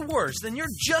any worse, then you're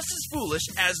just as foolish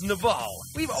as Naval.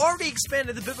 We've already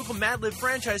expanded the Biblical Mad Lib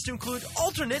franchise to include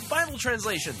alternate Bible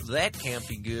translations. That can't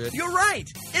be good. You're right!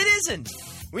 It isn't!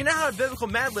 We now have Biblical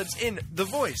Mad Libs in The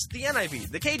Voice, the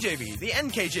NIV, the KJV, the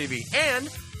NKJV,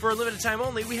 and, for a limited time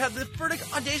only, we have the Furtick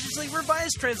Audaciously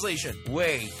Revised translation.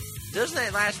 Wait, doesn't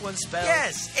that last one spell?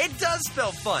 Yes, it does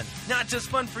spell fun. Not just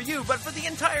fun for you, but for the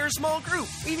entire small group.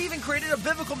 We've even created a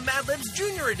Biblical Mad Libs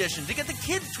Junior Edition to get the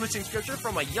kids twisting scripture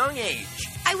from a young age.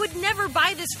 I would never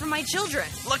buy this for my children.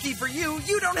 Lucky for you,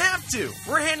 you don't have to.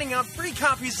 We're handing out free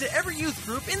copies to every youth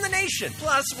group in the nation.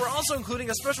 Plus, we're also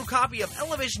including a special copy of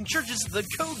Elevation Church's The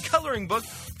Code Coloring Book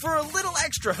for a little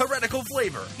extra heretical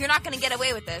flavor. You're not going to get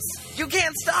away with this. You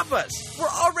can't stop us. We're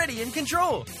already in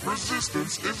control.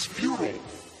 Resistance is futile.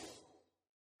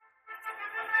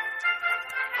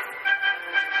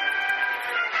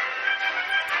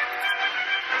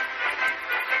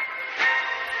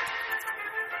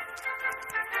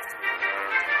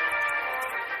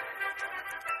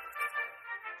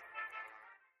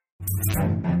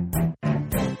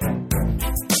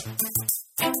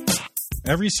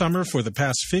 Every summer for the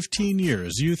past 15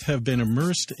 years, youth have been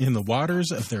immersed in the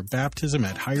waters of their baptism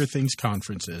at Higher Things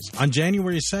conferences. On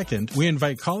January 2nd, we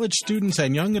invite college students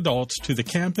and young adults to the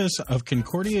campus of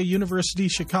Concordia University,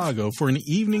 Chicago for an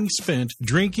evening spent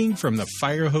drinking from the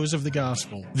fire hose of the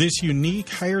gospel. This unique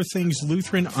Higher Things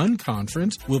Lutheran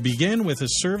Unconference will begin with a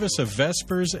service of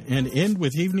Vespers and end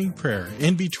with evening prayer.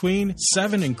 In between,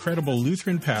 7 incredible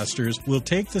Lutheran pastors will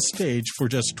take the stage for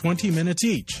just 20 minutes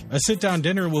each. A sit-down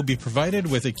dinner will be provided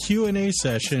with a Q&A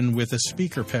session with a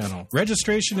speaker panel.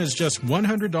 Registration is just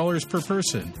 $100 per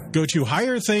person. Go to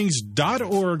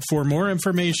higherthings.org for more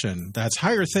information. That's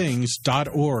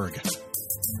higherthings.org.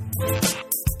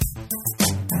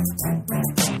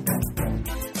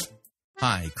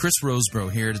 Hi, Chris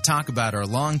Roseborough here to talk about our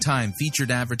longtime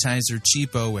featured advertiser,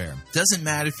 Cheapo Air. Doesn't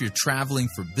matter if you're traveling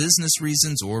for business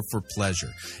reasons or for pleasure.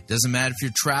 Doesn't matter if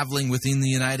you're traveling within the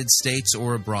United States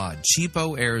or abroad.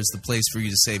 Cheapo Air is the place for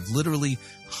you to save literally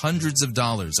hundreds of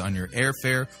dollars on your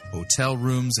airfare, hotel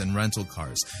rooms, and rental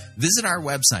cars. Visit our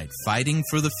website,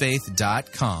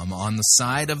 fightingforthefaith.com. On the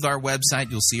side of our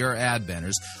website, you'll see our ad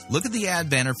banners. Look at the ad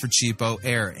banner for Cheapo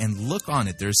Air and look on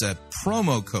it. There's a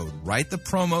promo code. Write the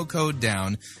promo code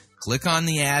down. Click on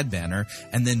the ad banner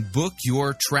and then book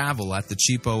your travel at the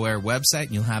Cheapo Air website,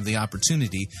 and you'll have the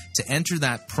opportunity to enter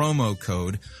that promo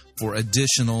code for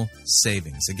additional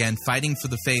savings. Again,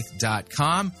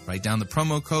 fightingforthefaith.com. Write down the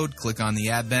promo code, click on the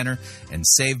ad banner, and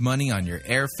save money on your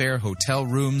airfare, hotel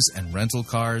rooms, and rental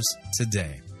cars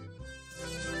today.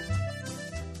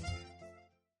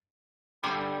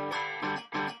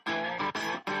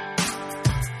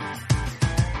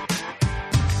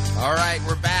 All right,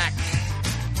 we're back.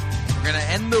 We're going to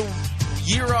end the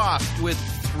year off with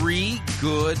 3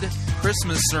 good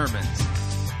Christmas sermons.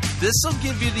 This will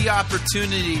give you the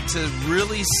opportunity to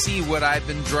really see what I've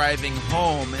been driving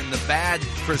home in the bad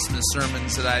Christmas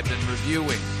sermons that I've been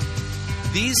reviewing.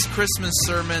 These Christmas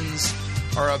sermons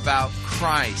are about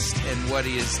Christ and what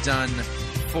He has done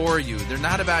for you. They're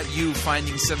not about you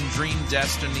finding some dream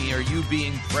destiny or you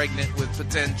being pregnant with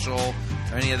potential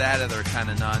or any of that other kind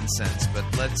of nonsense. But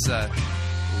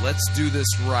let's do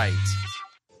this right.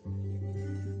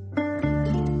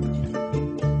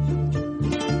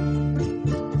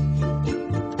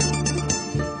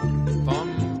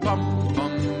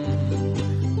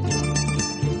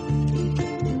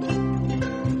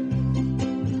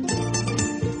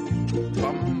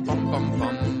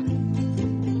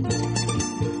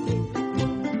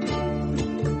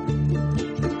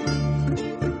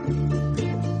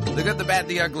 The good, the bad,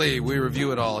 the ugly. We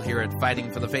review it all here at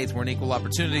Fighting for the Faith. We're an equal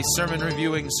opportunity sermon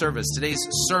reviewing service. Today's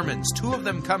sermons, 2 of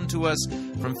them come to us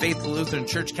from Faithful Lutheran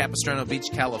Church, Capistrano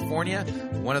Beach, California.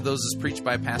 One of those is preached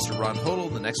by Pastor Ron Hodel.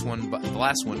 The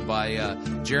last one by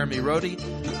Jeremy Rohde.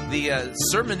 The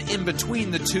sermon in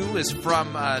between the 2 is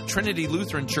from Trinity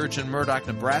Lutheran Church in Murdoch,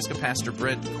 Nebraska. Pastor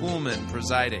Brent Kuhlman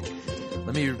presiding.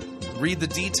 Let me read the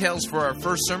details for our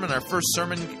first sermon. Our first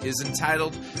sermon is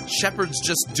entitled Shepherds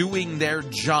Just Doing Their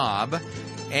Job,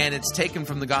 and it's taken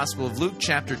from the Gospel of Luke,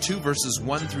 chapter 2, verses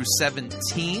 1 through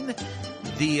 17.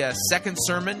 The second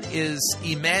sermon is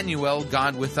Emmanuel,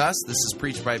 God with Us. This is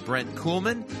preached by Brent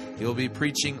Kuhlman. He will be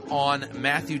preaching on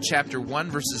Matthew chapter 1,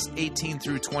 verses 18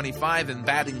 through 25, and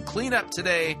batting cleanup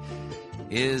today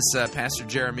is Pastor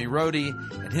Jeremy Rohde,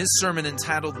 and his sermon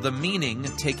entitled The Meaning,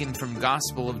 taken from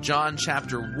Gospel of John,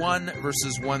 chapter 1,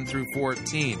 verses 1 through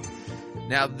 14.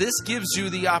 Now, this gives you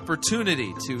the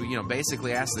opportunity to,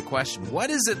 basically ask the question, what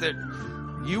is it that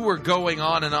you were going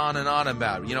on and on and on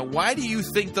about? Why do you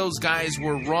think those guys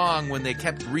were wrong when they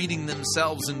kept reading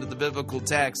themselves into the biblical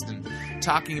text and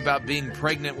talking about being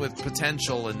pregnant with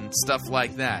potential and stuff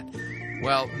like that?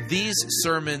 Well, these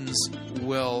sermons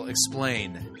will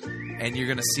explain, and you're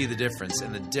going to see the difference,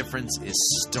 and the difference is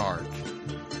stark.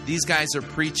 These guys are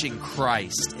preaching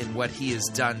Christ and what He has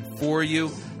done for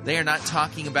you. They are not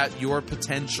talking about your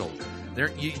potential.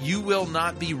 You will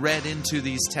not be read into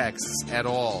these texts at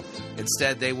all.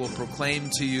 Instead, they will proclaim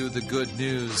to you the good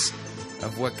news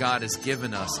of what God has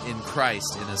given us in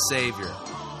Christ, in a Savior.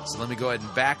 So let me go ahead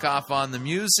and back off on the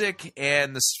music.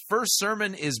 And this first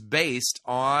sermon is based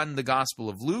on the Gospel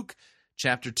of Luke,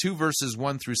 chapter 2, verses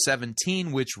 1 through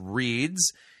 17, which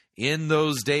reads, In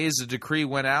those days a decree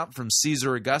went out from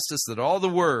Caesar Augustus that all the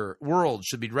world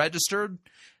should be registered.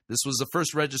 This was the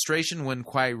first registration when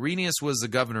Quirinius was the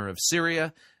governor of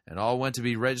Syria, and all went to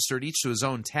be registered, each to his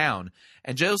own town.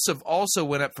 And Joseph also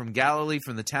went up from Galilee,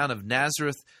 from the town of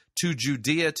Nazareth to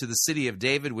Judea, to the city of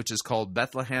David, which is called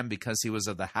Bethlehem, because he was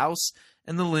of the house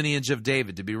and the lineage of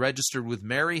David, to be registered with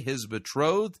Mary, his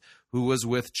betrothed, who was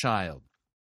with child.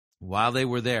 While they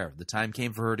were there, the time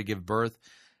came for her to give birth,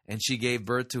 and she gave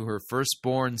birth to her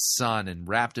firstborn son, and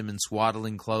wrapped him in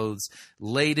swaddling clothes,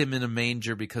 laid him in a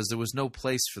manger, because there was no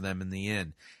place for them in the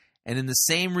inn. And in the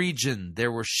same region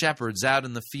there were shepherds out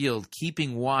in the field,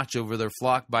 keeping watch over their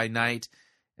flock by night.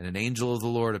 And an angel of the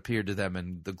Lord appeared to them,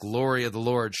 and the glory of the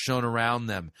Lord shone around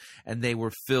them, and they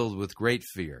were filled with great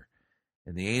fear.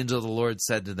 And the angel of the Lord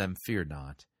said to them, "Fear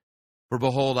not. For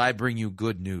behold, I bring you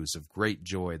good news of great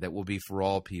joy that will be for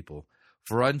all people.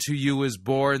 For unto you is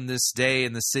born this day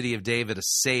in the city of David a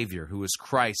Savior, who is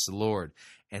Christ the Lord.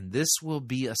 And this will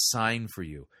be a sign for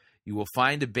you. You will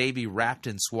find a baby wrapped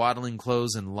in swaddling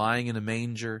clothes and lying in a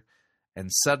manger." And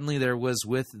suddenly there was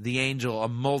with the angel a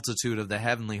multitude of the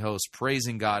heavenly host,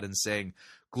 praising God and saying,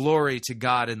 "Glory to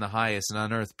God in the highest, and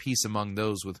on earth peace among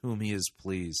those with whom he is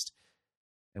pleased."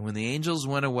 And when the angels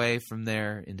went away from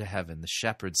there into heaven, the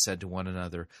shepherds said to one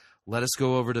another, "Let us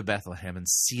go over to Bethlehem and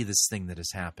see this thing that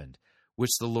has happened,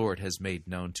 which the Lord has made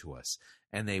known to us."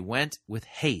 And they went with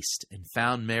haste and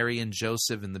found Mary and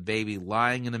Joseph and the baby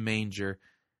lying in a manger.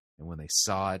 And when they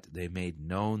saw it, they made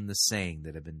known the saying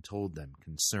that had been told them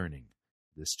concerning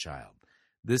this child.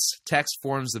 This text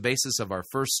forms the basis of our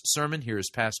first sermon. Here is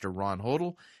Pastor Ron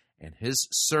Hodel and his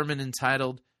sermon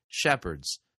entitled,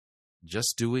 "Shepherds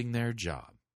Just Doing Their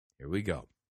Job." Here we go.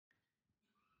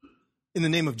 In the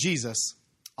name of Jesus,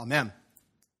 amen.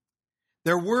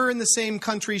 There were in the same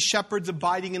country shepherds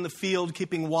abiding in the field,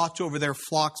 keeping watch over their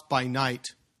flocks by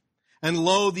night. And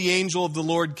lo, the angel of the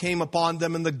Lord came upon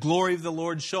them, and the glory of the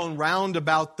Lord shone round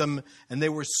about them, and they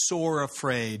were sore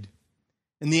afraid.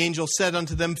 And the angel said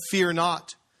unto them, "Fear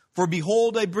not, for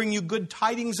behold, I bring you good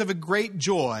tidings of a great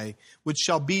joy, which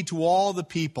shall be to all the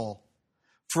people.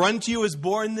 For unto you is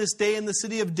born this day in the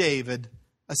city of David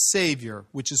a Savior,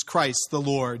 which is Christ the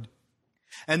Lord.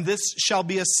 And this shall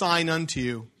be a sign unto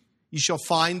you. You shall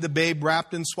find the babe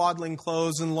wrapped in swaddling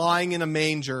clothes and lying in a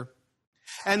manger."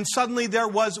 And suddenly there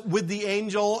was with the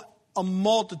angel a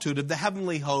multitude of the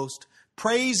heavenly host,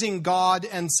 praising God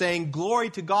and saying, "Glory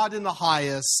to God in the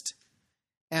highest,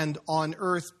 and on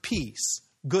earth peace,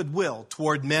 goodwill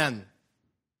toward men."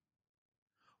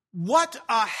 What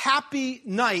a happy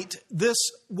night this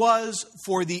was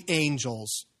for the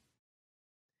angels.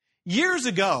 Years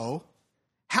ago,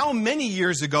 how many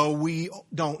years ago we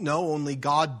don't know, only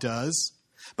God does.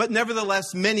 But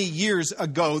nevertheless, many years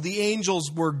ago, the angels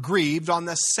were grieved on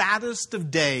the saddest of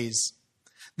days.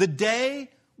 The day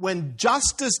when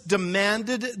justice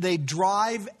demanded they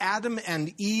drive Adam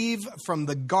and Eve from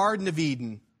the Garden of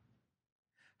Eden.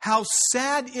 How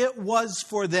sad it was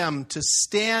for them to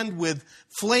stand with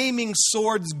flaming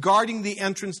swords guarding the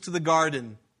entrance to the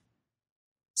garden.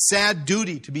 Sad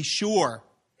duty, to be sure.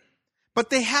 But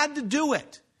they had to do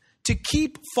it to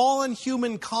keep fallen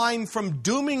humankind from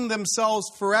dooming themselves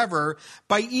forever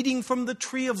by eating from the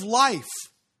tree of life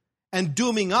and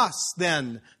dooming us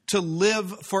then to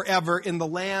live forever in the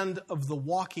land of the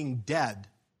walking dead.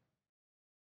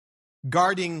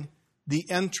 Guarding the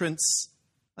entrance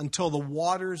until the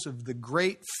waters of the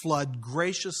great flood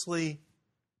graciously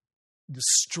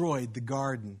destroyed the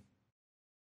garden.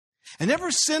 And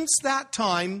ever since that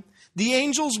time, the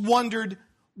angels wondered,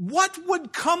 what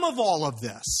would come of all of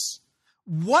this?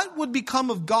 What would become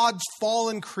of God's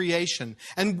fallen creation?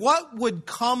 And what would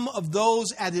come of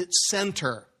those at its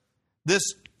center? This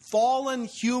fallen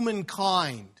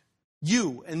humankind,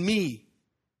 you and me.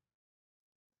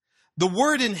 The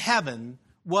word in heaven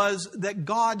was that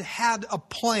God had a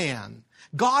plan.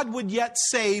 God would yet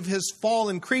save his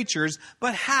fallen creatures,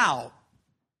 but how?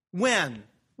 When?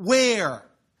 Where?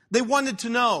 They wanted to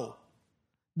know.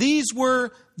 These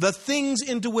were the things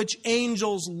into which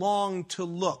angels long to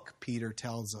look, Peter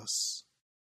tells us.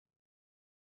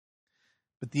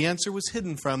 But the answer was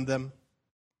hidden from them.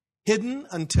 Hidden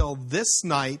until this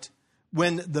night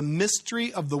when the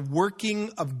mystery of the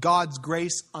working of God's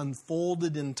grace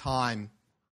unfolded in time.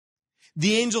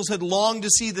 The angels had longed to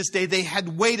see this day. They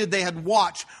had waited, they had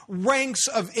watched. Ranks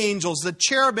of angels, the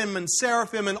cherubim and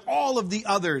seraphim and all of the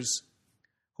others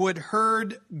who had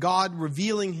heard God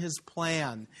revealing his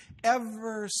plan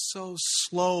ever so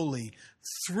slowly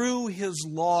through his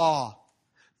law,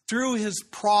 through his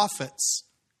prophets,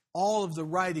 all of the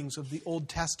writings of the Old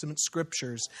Testament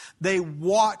scriptures. They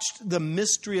watched the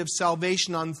mystery of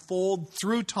salvation unfold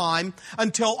through time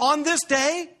until on this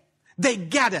day, they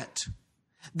get it.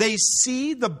 They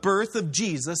see the birth of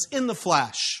Jesus in the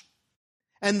flesh.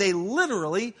 And they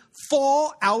literally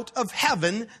fall out of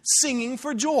heaven singing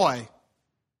for joy.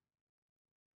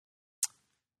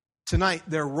 Tonight,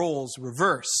 their roles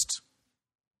reversed.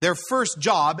 Their first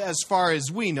job, as far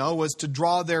as we know, was to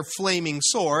draw their flaming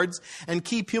swords and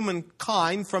keep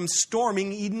humankind from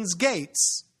storming Eden's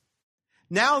gates.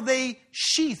 Now they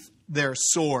sheath their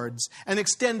swords and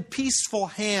extend peaceful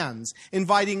hands,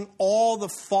 inviting all the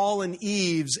fallen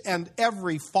Eves and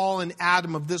every fallen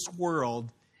Adam of this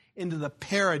world into the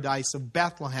paradise of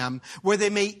Bethlehem, where they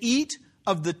may eat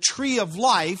of the tree of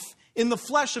life in the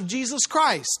flesh of Jesus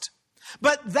Christ.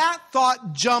 But that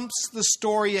thought jumps the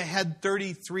story ahead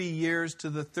 33 years to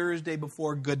the Thursday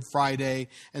before Good Friday,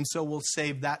 and so we'll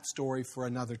save that story for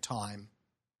another time.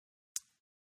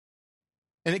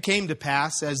 And it came to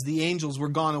pass, as the angels were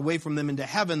gone away from them into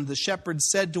heaven, the shepherds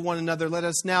said to one another, "Let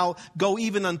us now go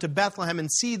even unto Bethlehem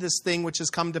and see this thing which has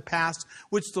come to pass,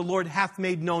 which the Lord hath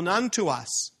made known unto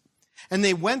us." And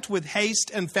they went with haste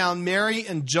and found Mary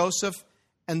and Joseph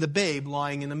and the babe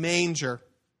lying in a manger.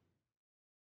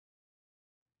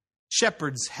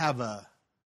 Shepherds have a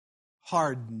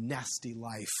hard, nasty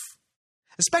life.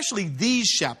 Especially these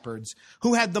shepherds,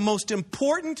 who had the most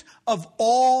important of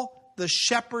all the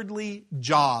shepherdly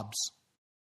jobs.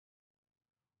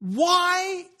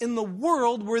 Why in the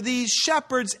world were these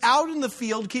shepherds out in the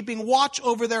field keeping watch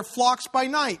over their flocks by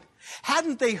night?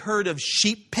 Hadn't they heard of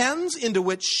sheep pens into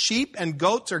which sheep and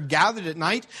goats are gathered at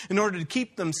night in order to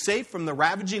keep them safe from the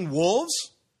ravaging wolves?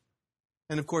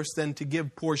 And of course, then to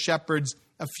give poor shepherds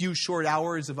a few short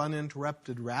hours of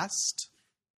uninterrupted rest?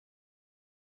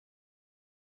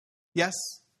 Yes,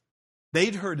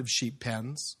 they'd heard of sheep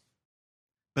pens,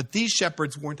 but these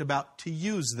shepherds weren't about to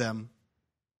use them.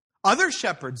 Other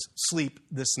shepherds sleep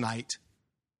this night,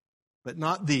 but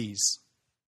not these.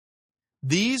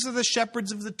 These are the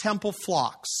shepherds of the temple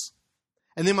flocks,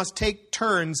 and they must take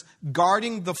turns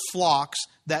guarding the flocks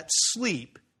that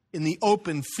sleep in the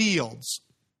open fields.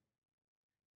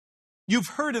 You've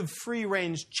heard of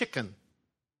free-range chicken.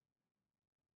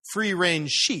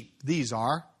 Free-range sheep, these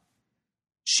are.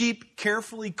 Sheep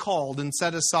carefully culled and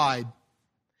set aside.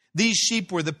 These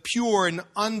sheep were the pure and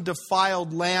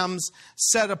undefiled lambs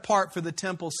set apart for the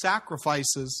temple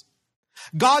sacrifices.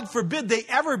 God forbid they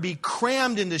ever be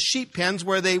crammed into sheep pens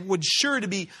where they would sure to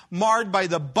be marred by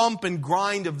the bump and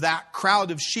grind of that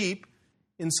crowd of sheep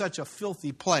in such a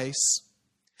filthy place.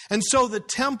 And so the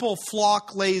temple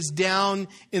flock lays down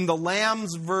in the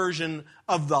lamb's version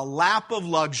of the lap of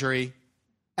luxury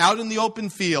out in the open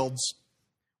fields,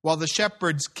 while the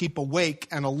shepherds keep awake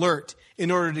and alert in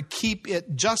order to keep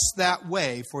it just that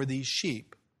way for these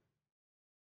sheep.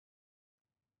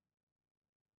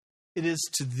 It is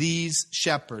to these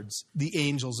shepherds the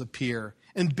angels appear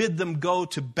and bid them go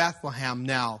to Bethlehem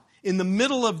now, in the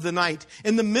middle of the night,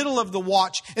 in the middle of the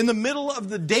watch, in the middle of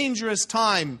the dangerous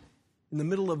time, in the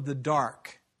middle of the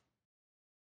dark.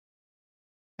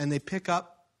 And they pick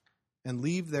up and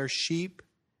leave their sheep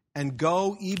and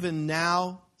go even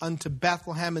now unto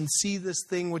Bethlehem and see this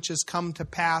thing which has come to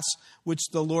pass, which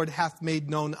the Lord hath made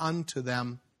known unto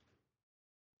them.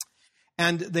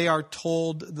 And they are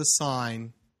told the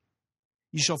sign: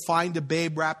 "You shall find a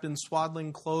babe wrapped in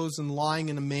swaddling clothes and lying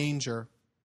in a manger."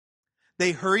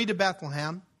 They hurry to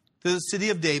Bethlehem, to the city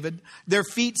of David, their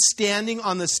feet standing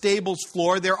on the stable's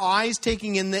floor, their eyes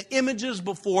taking in the images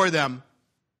before them.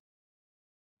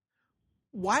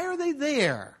 Why are they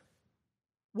there?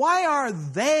 Why are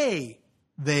they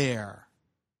there?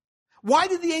 Why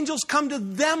did the angels come to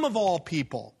them of all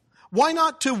people? Why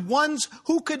not to ones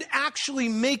who could actually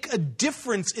make a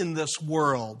difference in this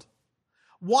world?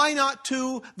 Why not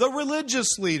to the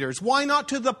religious leaders? Why not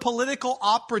to the political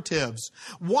operatives?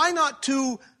 Why not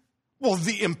to,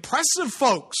 the impressive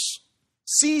folks,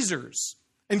 Caesars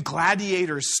and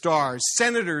gladiator stars,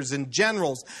 senators and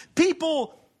generals,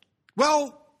 people,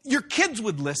 your kids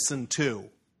would listen to?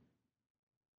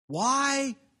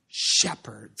 Why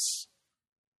shepherds?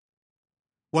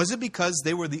 Was it because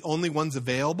they were the only ones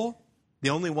available? The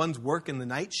only ones working the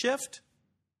night shift?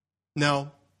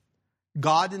 No.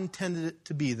 God intended it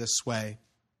to be this way.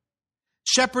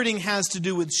 Shepherding has to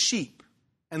do with sheep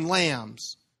and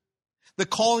lambs. The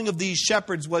calling of these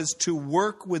shepherds was to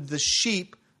work with the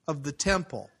sheep of the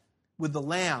temple, with the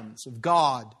lambs of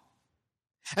God.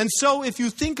 And so, if you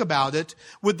think about it,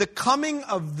 with the coming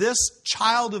of this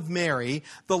child of Mary,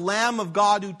 the Lamb of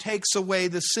God who takes away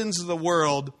the sins of the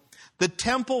world, the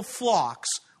temple flocks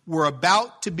were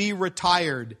about to be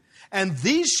retired. And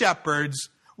these shepherds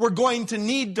were going to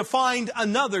need to find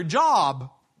another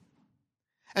job.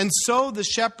 And so the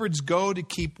shepherds go to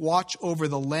keep watch over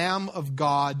the Lamb of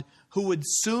God, who would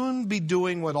soon be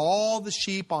doing what all the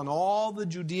sheep on all the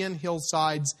Judean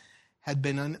hillsides had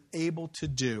been unable to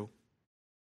do.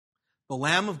 The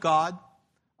Lamb of God,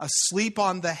 asleep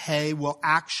on the hay, will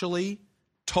actually,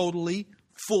 totally,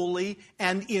 fully,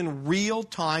 and in real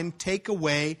time take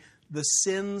away the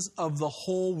sins of the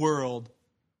whole world.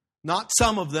 Not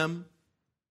some of them,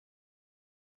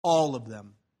 all of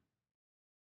them.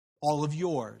 All of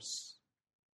yours,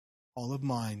 all of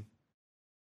mine.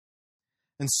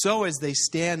 And so as they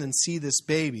stand and see this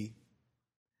baby,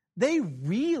 they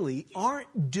really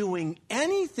aren't doing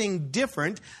anything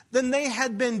different than they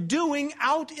had been doing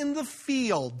out in the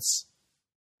fields.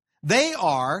 They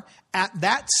are at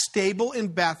that stable in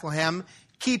Bethlehem,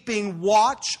 keeping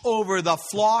watch over the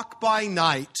flock by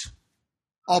night,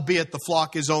 albeit the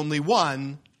flock is only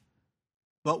one,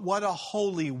 but what a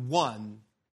holy one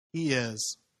he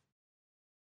is.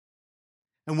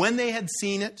 And when they had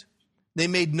seen it, they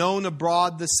made known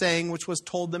abroad the saying which was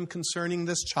told them concerning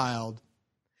this child.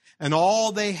 And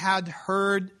all they had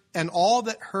heard, and all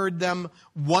that heard them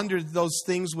wondered at those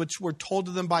things which were told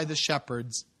to them by the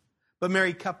shepherds. But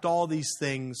Mary kept all these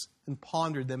things and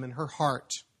pondered them in her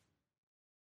heart.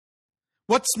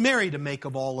 What's Mary to make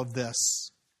of all of this?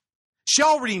 She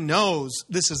already knows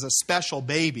this is a special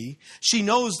baby. She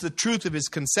knows the truth of his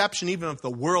conception, even if the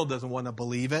world doesn't want to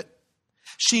believe it.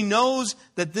 She knows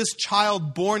that this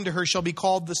child born to her shall be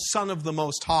called the Son of the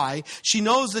Most High. She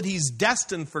knows that he's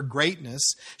destined for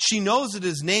greatness. She knows that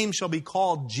his name shall be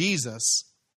called Jesus.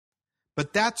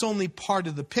 But that's only part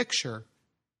of the picture.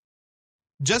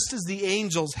 Just as the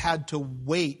angels had to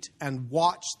wait and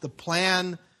watch the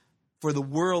plan for the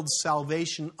world's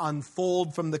salvation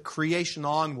unfold from the creation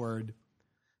onward,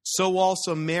 so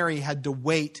also Mary had to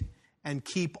wait and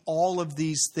keep all of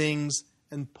these things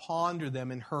and ponder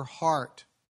them in her heart.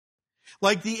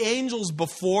 Like the angels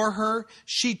before her,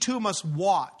 she too must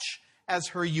watch as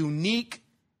her unique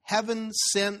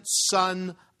heaven-sent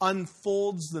Son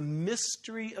unfolds the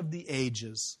mystery of the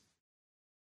ages.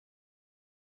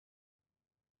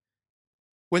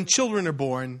 When children are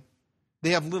born,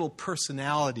 they have little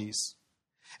personalities.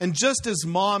 And just as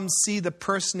moms see the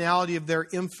personality of their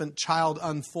infant child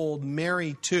unfold,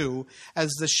 Mary too, as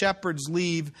the shepherds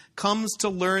leave, comes to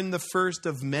learn the first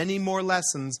of many more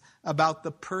lessons about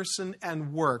the person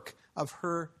and work of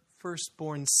her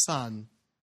firstborn son.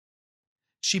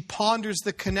 She ponders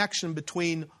the connection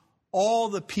between all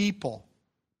the people,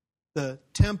 the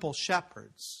temple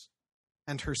shepherds,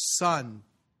 and her son.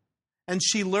 And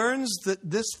she learns that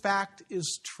this fact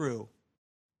is true.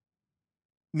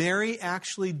 Mary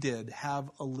actually did have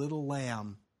a little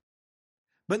lamb.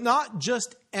 But not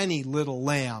just any little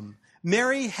lamb.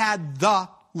 Mary had the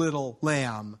little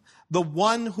lamb. The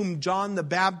one whom John the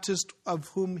Baptist, of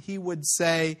whom he would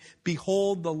say,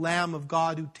 "Behold the Lamb of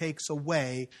God who takes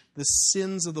away the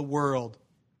sins of the world."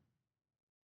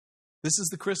 This is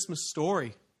the Christmas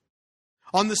story.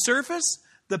 On the surface,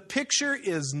 the picture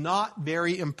is not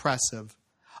very impressive.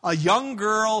 A young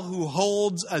girl who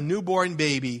holds a newborn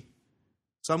baby.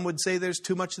 Some would say there's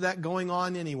too much of that going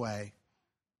on anyway.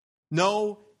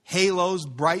 No halos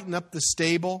brighten up the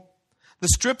stable. The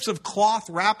strips of cloth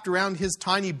wrapped around his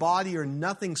tiny body are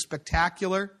nothing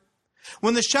spectacular.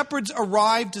 When the shepherds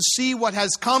arrive to see what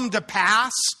has come to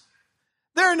pass,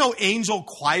 there are no angel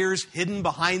choirs hidden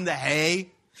behind the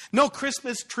hay. No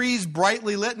Christmas trees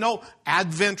brightly lit, no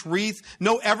Advent wreath,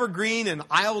 no evergreen and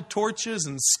aisle torches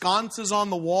and sconces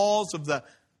on the walls of the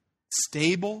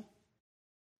stable.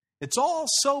 It's all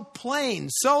so plain,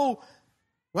 so,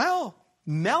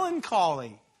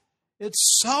 melancholy.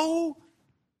 It's so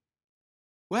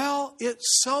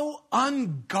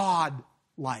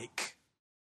un-God-like.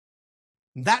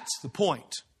 That's the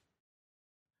point.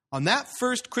 On that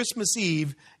first Christmas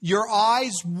Eve, your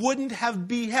eyes wouldn't have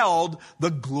beheld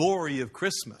the glory of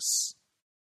Christmas.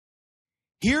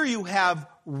 Here you have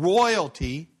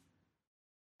royalty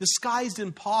disguised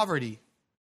in poverty.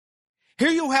 Here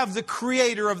you have the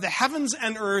creator of the heavens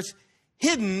and earth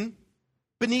hidden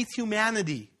beneath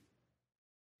humanity.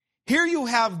 Here you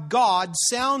have God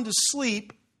sound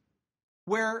asleep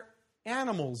where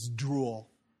animals drool.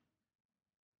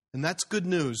 And that's good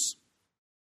news.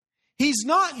 He's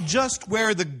not just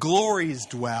where the glories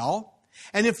dwell.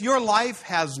 And if your life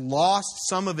has lost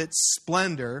some of its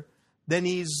splendor, then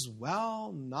he's,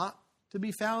 not to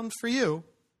be found for you.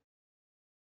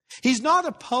 He's not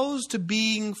opposed to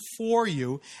being for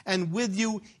you and with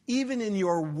you even in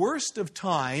your worst of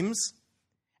times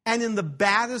and in the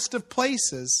baddest of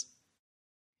places.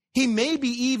 He may be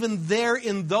even there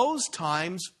in those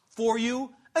times for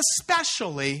you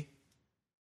especially.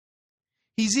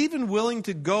 He's even willing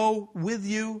to go with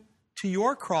you to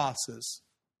your crosses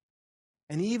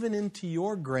and even into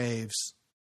your graves.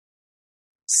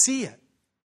 See it.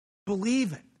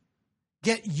 Believe it.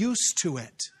 Get used to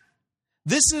it.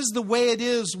 This is the way it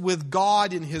is with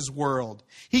God in His world.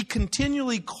 He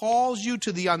continually calls you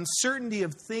to the uncertainty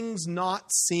of things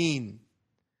not seen,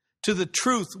 to the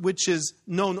truth which is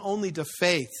known only to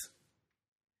faith.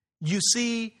 You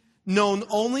see, known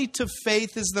only to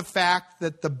faith is the fact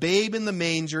that the babe in the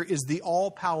manger is the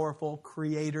all-powerful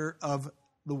creator of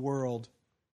the world.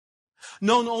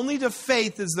 Known only to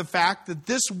faith is the fact that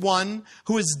this one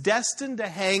who is destined to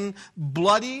hang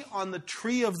bloody on the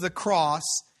tree of the cross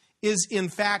is in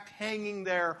fact hanging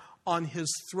there on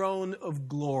His throne of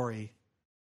glory.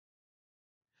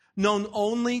 Known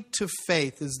only to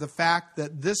faith is the fact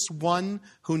that this one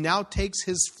who now takes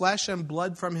His flesh and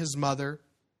blood from His mother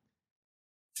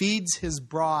feeds His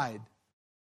bride,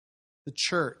 the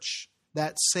church,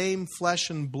 that same flesh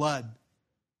and blood,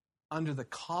 under the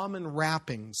common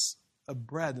wrappings of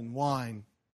bread and wine.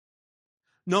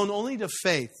 Known only to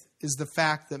faith is the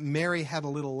fact that Mary had a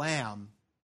little lamb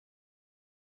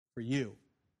for you.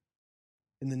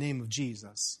 In the name of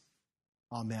Jesus,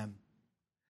 amen.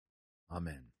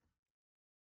 Amen.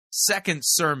 Second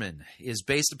sermon is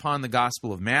based upon the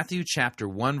Gospel of Matthew, chapter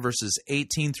 1, verses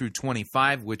 18 through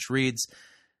 25, which reads,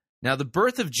 Now the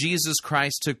birth of Jesus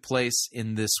Christ took place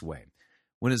in this way.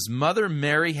 When his mother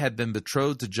Mary had been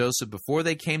betrothed to Joseph, before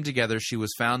they came together, she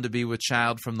was found to be with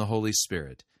child from the Holy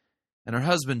Spirit. And her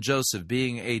husband Joseph,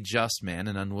 being a just man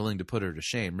and unwilling to put her to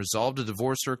shame, resolved to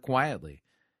divorce her quietly.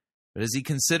 But as he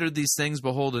considered these things,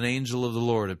 behold, an angel of the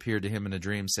Lord appeared to him in a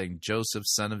dream, saying, Joseph,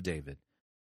 son of David,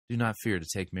 do not fear to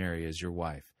take Mary as your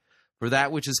wife, for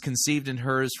that which is conceived in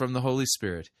her is from the Holy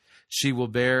Spirit. She will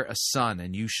bear a son,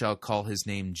 and you shall call his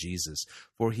name Jesus,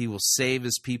 for he will save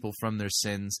his people from their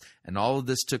sins. And all of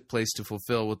this took place to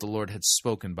fulfill what the Lord had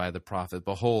spoken by the prophet.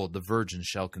 Behold, the virgin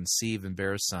shall conceive and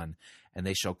bear a son, and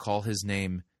they shall call his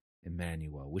name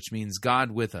Emmanuel, which means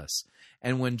God with us.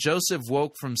 And when Joseph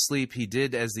woke from sleep, he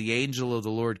did as the angel of the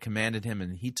Lord commanded him,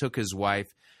 and he took his wife,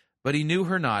 but he knew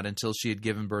her not until she had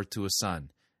given birth to a son,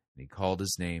 and he called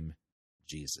his name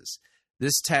Jesus.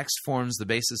 This text forms the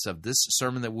basis of this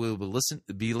sermon that we'll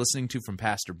be listening to from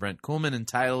Pastor Brent Kuhlman,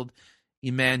 entitled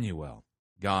Emmanuel,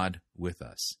 God with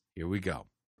us. Here we go.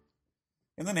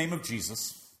 In the name of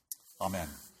Jesus, amen.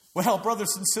 Well,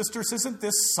 brothers and sisters, isn't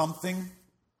this something?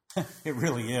 It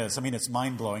really is. I mean, it's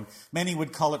mind-blowing. Many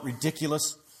would call it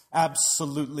ridiculous,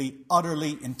 absolutely,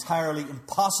 utterly, entirely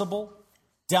impossible,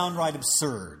 downright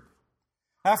absurd.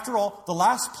 After all, the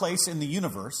last place in the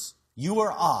universe you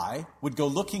or I would go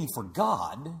looking for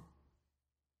God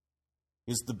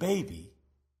is the baby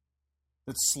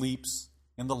that sleeps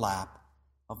in the lap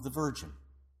of the virgin,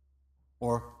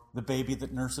 or the baby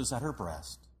that nurses at her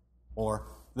breast, or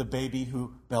the baby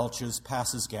who belches,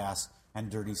 passes gas, and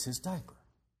dirties his diaper.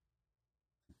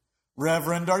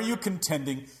 Reverend, are you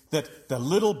contending that the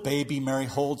little baby Mary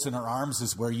holds in her arms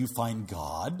is where you find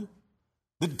God?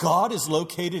 That God is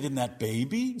located in that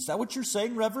baby? Is that what you're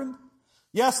saying, Reverend?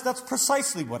 Yes, that's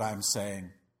precisely what I'm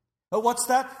saying. What's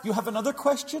that? You have another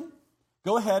question?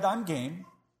 Go ahead, I'm game.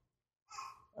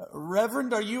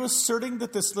 Reverend, are you asserting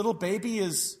that this little baby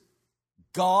is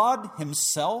God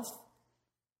himself?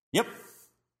 Yep,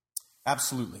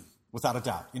 absolutely, without a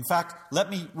doubt. In fact, let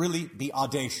me really be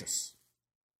audacious.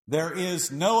 There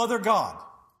is no other God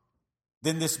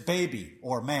than this baby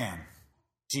or man,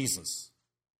 Jesus,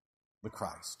 the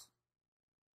Christ.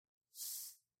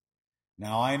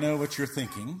 Now, I know what you're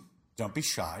thinking. Don't be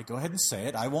shy. Go ahead and say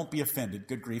it. I won't be offended.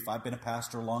 Good grief, I've been a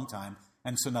pastor a long time,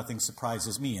 and so nothing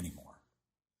surprises me anymore.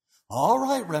 All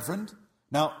right, Reverend.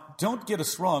 Now, don't get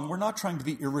us wrong. We're not trying to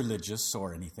be irreligious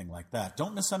or anything like that.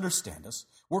 Don't misunderstand us.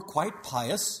 We're quite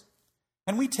pious,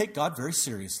 and we take God very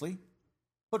seriously.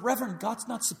 But, Reverend, God's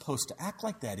not supposed to act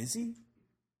like that, is he?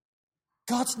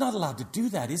 God's not allowed to do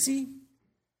that, is he?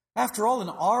 After all, in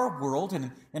our world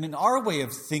and in our way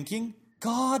of thinking,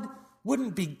 God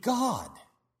wouldn't be God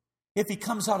if he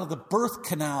comes out of the birth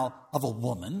canal of a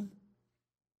woman,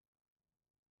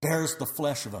 bears the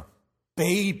flesh of a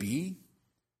baby,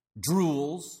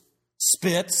 drools,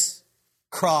 spits,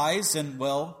 cries, and,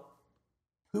 well,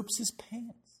 poops his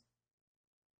pants.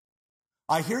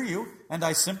 I hear you, and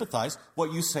I sympathize.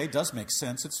 What you say does make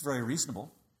sense. It's very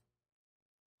reasonable.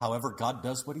 However, God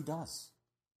does what he does.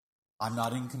 I'm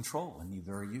not in control, and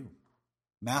neither are you.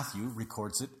 Matthew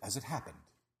records it as it happened,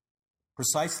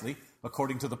 precisely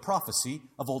according to the prophecy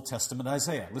of Old Testament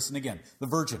Isaiah. Listen again. The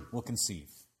virgin will conceive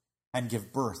and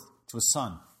give birth to a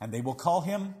son, and they will call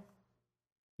him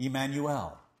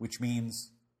Emmanuel, which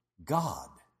means God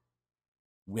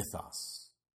with us.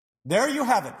 There you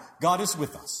have it. God is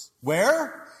with us.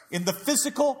 Where? In the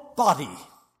physical body.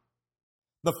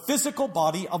 The physical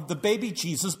body of the baby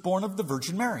Jesus born of the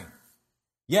Virgin Mary.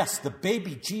 Yes, the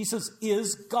baby Jesus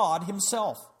is God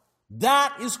himself.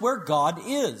 That is where God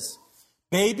is.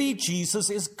 Baby Jesus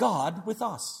is God with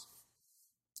us.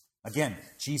 Again,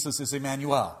 Jesus is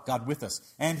Emmanuel, God with us.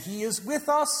 And he is with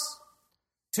us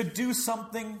to do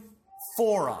something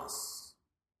for us.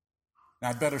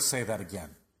 Now, I'd better say that again.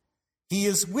 He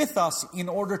is with us in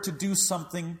order to do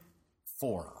something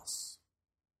for us.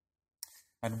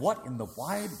 And what in the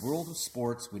wide world of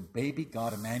sports would baby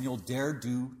God Emmanuel dare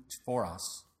do for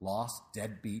us, lost,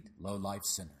 deadbeat, low-life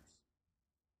sinners?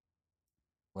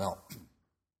 Well,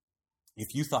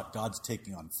 if you thought God's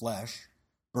taking on flesh,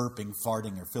 burping,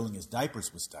 farting, or filling his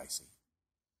diapers was dicey,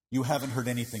 you haven't heard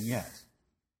anything yet.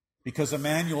 Because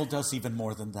Emmanuel does even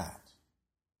more than that.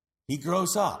 He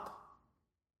grows up.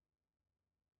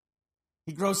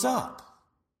 He grows up.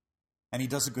 And he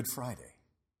does a Good Friday.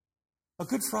 A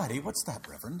Good Friday? What's that,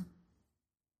 Reverend?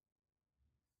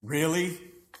 Really?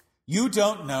 You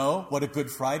don't know what a Good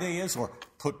Friday is? Or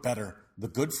put better, the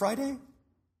Good Friday?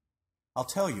 I'll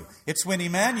tell you. It's when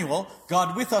Emmanuel,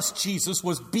 God with us, Jesus,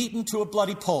 was beaten to a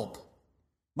bloody pulp,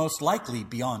 most likely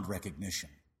beyond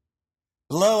recognition.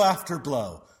 Blow after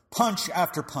blow, punch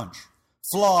after punch,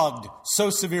 flogged so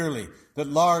severely that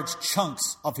large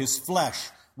chunks of his flesh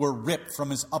were ripped from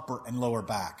his upper and lower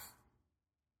back.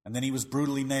 And then he was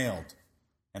brutally nailed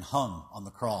and hung on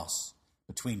the cross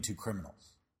between two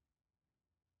criminals.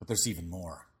 But there's even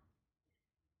more.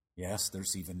 Yes,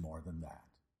 there's even more than that.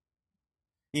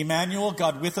 Emmanuel,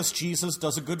 God with us, Jesus,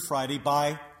 does a Good Friday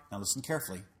by, now listen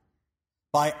carefully,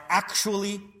 by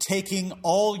actually taking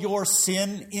all your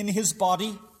sin in his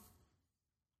body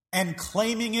and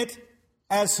claiming it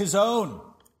as his own.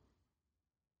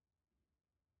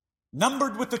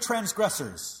 Numbered with the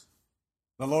transgressors,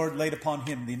 the Lord laid upon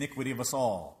him the iniquity of us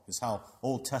all, is how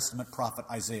Old Testament prophet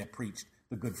Isaiah preached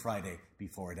the Good Friday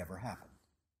before it ever happened.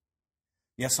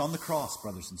 Yes, on the cross,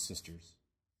 brothers and sisters,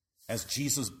 as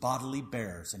Jesus bodily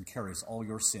bears and carries all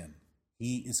your sin,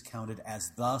 he is counted as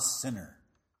the sinner,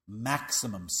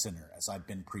 maximum sinner, as I've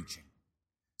been preaching.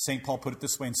 St. Paul put it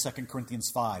this way in 2 Corinthians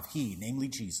 5. He, namely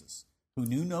Jesus, who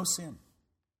knew no sin,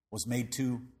 was made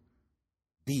to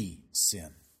be sin.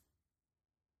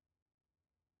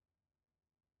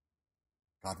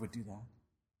 God would do that?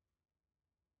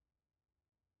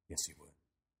 Yes, he would.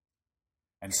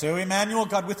 And so Emmanuel,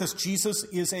 God with us, Jesus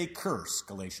is a curse,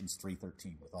 Galatians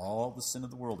 3:13, with all the sin of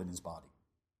the world in his body.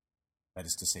 That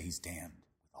is to say, he's damned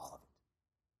with all of it.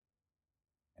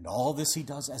 And all this he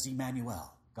does as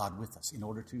Emmanuel, God with us, in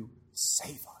order to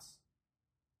save us.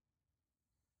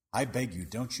 I beg you,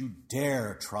 don't you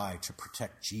dare try to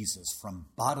protect Jesus from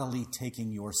bodily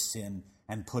taking your sin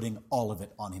and putting all of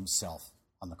it on himself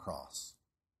on the cross.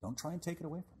 Don't try and take it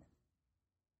away from him,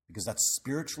 because that's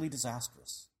spiritually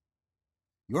disastrous.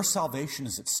 Your salvation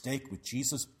is at stake with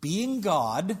Jesus being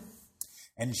God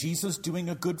and Jesus doing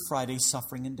a Good Friday,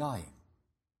 suffering and dying.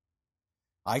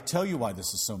 I tell you why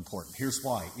this is so important. Here's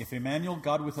why. If Emmanuel,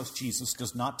 God with us, Jesus,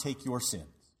 does not take your sins,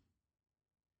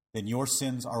 then your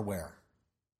sins are where?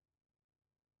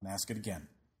 And ask it again.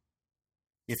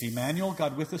 If Emmanuel,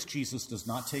 God with us, Jesus, does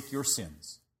not take your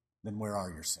sins, then where are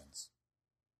your sins?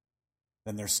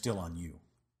 Then they're still on you.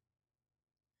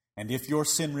 And if your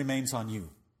sin remains on you,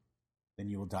 then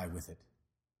you will die with it,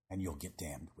 and you'll get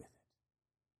damned with it.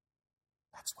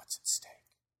 That's what's at stake.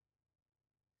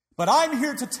 But I'm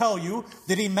here to tell you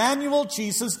that Emmanuel,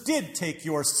 Jesus, did take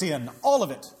your sin, all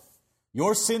of it.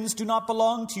 Your sins do not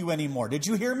belong to you anymore. Did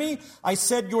you hear me? I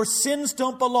said your sins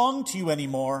don't belong to you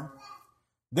anymore.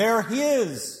 They're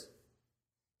his.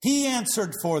 He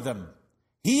answered for them.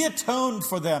 He atoned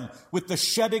for them with the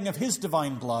shedding of his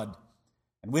divine blood.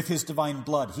 And with his divine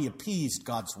blood, he appeased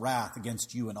God's wrath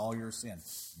against you and all your sin.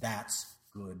 That's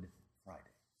Good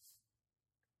Friday.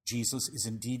 Jesus is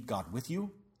indeed God with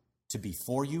you, to be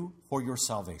for you, for your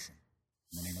salvation.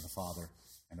 In the name of the Father,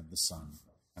 and of the Son,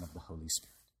 and of the Holy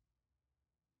Spirit.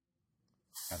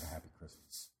 Have a happy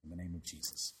Christmas. In the name of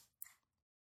Jesus.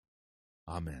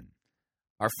 Amen.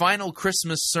 Our final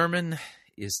Christmas sermon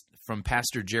is from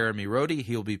Pastor Jeremy Rhodey.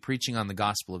 He'll be preaching on the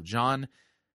Gospel of John,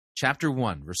 chapter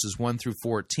 1, verses 1 through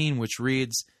 14, which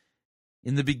reads,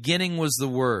 "In the beginning was the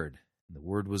Word, and the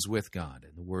Word was with God,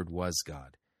 and the Word was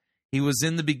God. He was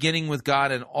in the beginning with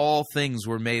God, and all things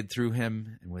were made through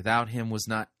him, and without him was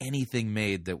not anything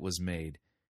made that was made.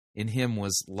 In him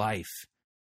was life,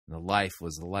 and the life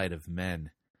was the light of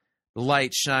men. The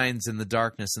light shines in the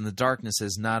darkness, and the darkness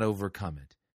has not overcome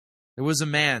it. There was a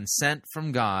man sent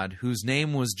from God whose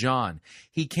name was John.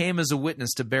 He came as a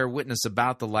witness to bear witness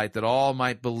about the light, that all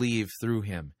might believe through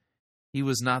him. He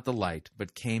was not the light,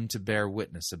 but came to bear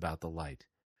witness about the light.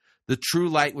 The true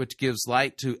light which gives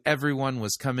light to everyone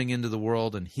was coming into the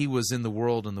world, and he was in the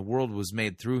world, and the world was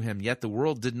made through him, yet the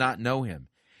world did not know him.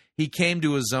 He came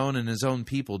to his own, and his own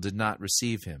people did not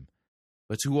receive him.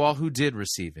 But to all who did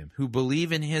receive him, who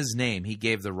believe in his name, he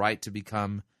gave the right to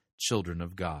become children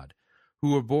of God,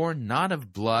 who were born not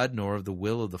of blood, nor of the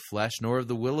will of the flesh, nor of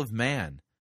the will of man,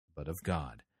 but of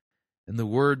God. And the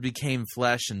Word became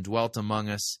flesh and dwelt among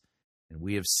us, and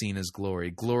we have seen his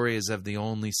glory. Glory as of the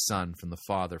only Son from the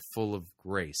Father, full of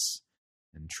grace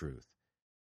and truth.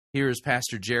 Here is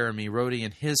Pastor Jeremy Rhodey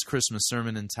in his Christmas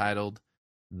sermon entitled,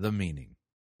 The Meaning.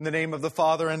 In the name of the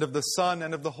Father, and of the Son,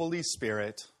 and of the Holy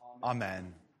Spirit.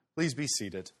 Amen. Please be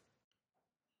seated.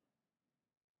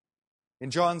 In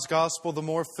John's Gospel, the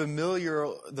more familiar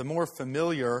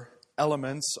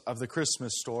elements of the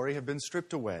Christmas story have been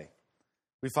stripped away.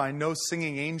 We find no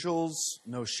singing angels,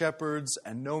 no shepherds,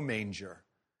 and no manger.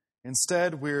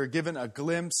 Instead, we're given a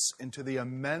glimpse into the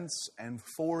immense and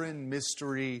foreign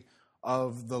mystery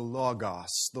of the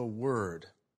Logos, the Word.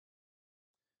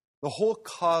 The whole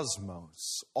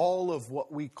cosmos, all of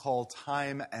what we call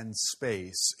time and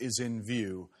space, is in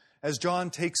view as John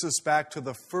takes us back to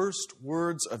the first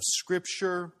words of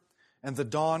Scripture and the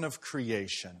dawn of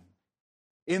creation.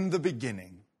 In the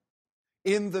beginning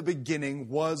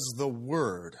was the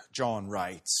Word, John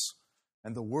writes,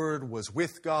 and the Word was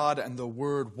with God, and the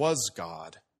Word was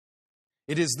God.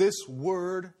 It is this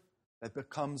Word that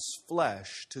becomes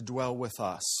flesh to dwell with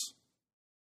us.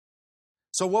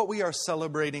 So what we are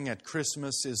celebrating at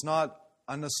Christmas is not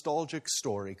a nostalgic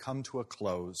story come to a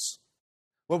close.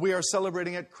 What we are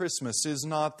celebrating at Christmas is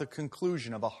not the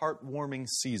conclusion of a heartwarming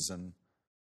season.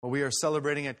 What we are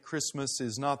celebrating at Christmas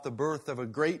is not the birth of a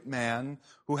great man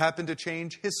who happened to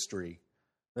change history.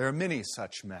 There are many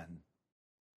such men.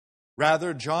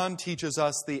 Rather, John teaches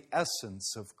us the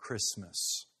essence of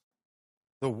Christmas.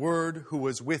 The Word who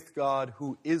was with God,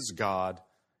 who is God,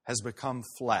 has become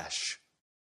flesh.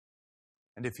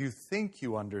 And if you think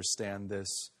you understand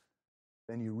this,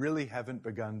 then you really haven't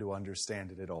begun to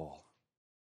understand it at all.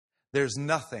 There's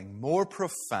nothing more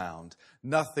profound,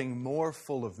 nothing more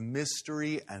full of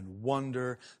mystery and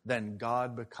wonder than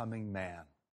God becoming man.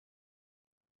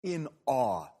 In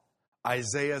awe,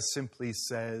 Isaiah simply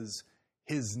says,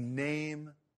 His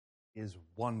name is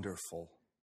wonderful.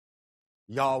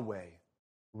 Yahweh,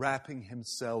 wrapping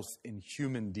himself in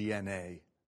human DNA.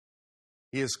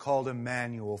 He is called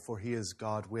Emmanuel, for he is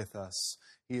God with us.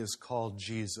 He is called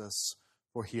Jesus,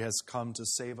 for he has come to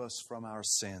save us from our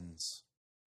sins.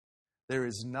 There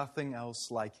is nothing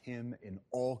else like him in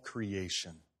all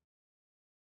creation.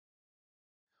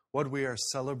 What we are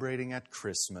celebrating at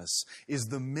Christmas is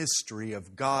the mystery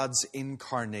of God's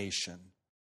incarnation.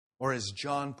 Or as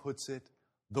John puts it,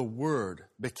 the Word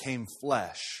became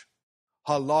flesh.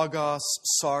 Halagos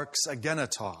sarx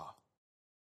agenata.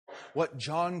 What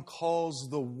John calls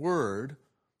the Word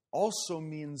also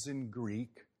means in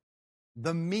Greek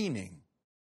the meaning.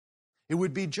 It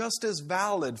would be just as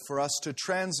valid for us to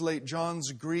translate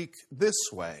John's Greek this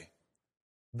way.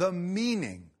 The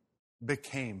meaning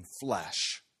became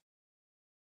flesh.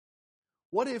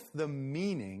 What if the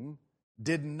meaning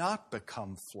did not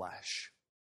become flesh?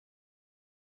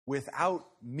 Without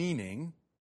meaning,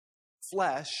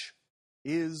 flesh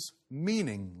is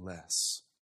meaningless.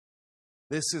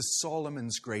 This is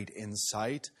Solomon's great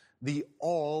insight. The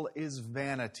all is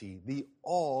vanity. The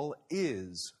all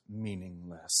is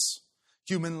meaningless.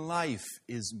 Human life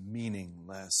is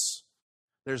meaningless.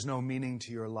 There's no meaning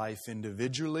to your life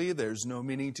individually. There's no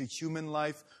meaning to human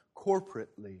life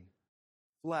corporately.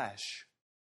 Flesh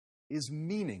is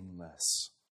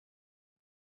meaningless.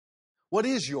 What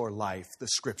is your life, the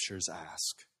Scriptures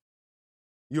ask?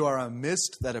 You are a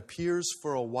mist that appears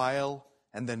for a while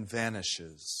and then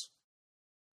vanishes.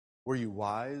 Were you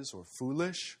wise or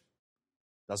foolish?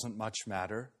 Doesn't much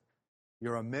matter.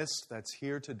 You're a mist that's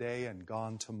here today and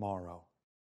gone tomorrow.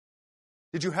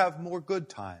 Did you have more good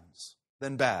times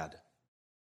than bad?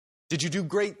 Did you do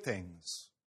great things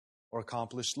or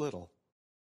accomplish little?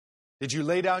 Did you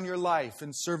lay down your life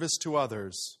in service to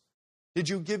others? Did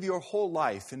you give your whole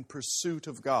life in pursuit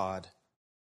of God?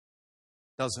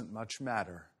 Doesn't much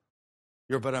matter.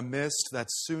 You're but a mist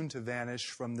that's soon to vanish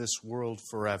from this world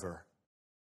forever.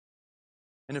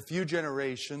 In a few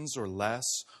generations or less,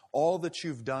 all that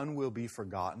you've done will be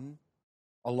forgotten,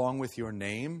 along with your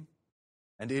name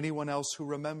and anyone else who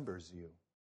remembers you.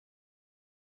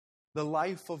 The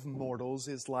life of mortals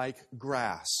is like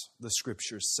grass, the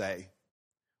Scriptures say.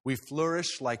 We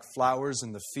flourish like flowers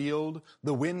in the field,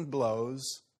 the wind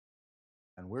blows,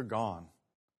 and we're gone.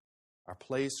 Our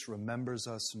place remembers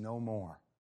us no more.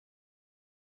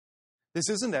 This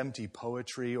isn't empty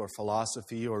poetry or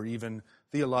philosophy or even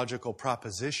theological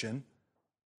proposition.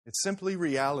 It's simply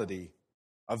reality,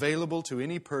 available to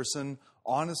any person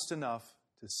honest enough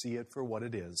to see it for what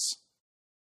it is.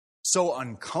 So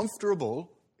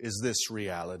uncomfortable is this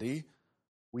reality,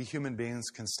 we human beings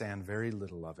can stand very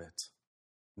little of it.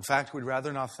 In fact, we'd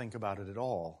rather not think about it at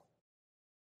all.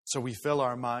 So we fill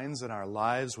our minds and our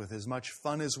lives with as much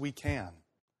fun as we can,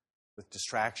 with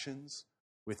distractions,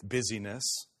 with busyness,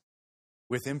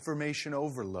 with information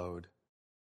overload,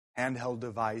 handheld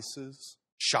devices,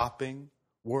 shopping,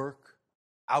 work,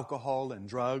 alcohol and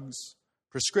drugs,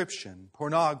 prescription,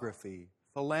 pornography,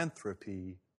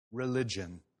 philanthropy,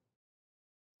 religion.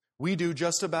 We do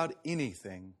just about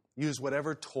anything, use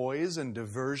whatever toys and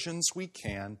diversions we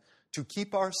can to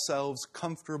keep ourselves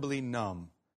comfortably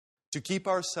numb, to keep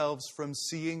ourselves from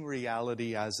seeing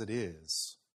reality as it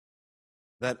is,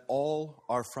 that all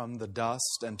are from the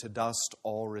dust and to dust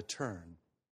all return.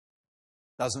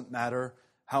 Doesn't matter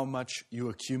how much you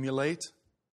accumulate,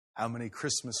 how many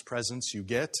Christmas presents you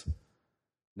get.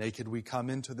 Naked we come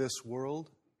into this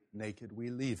world, naked we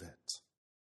leave it.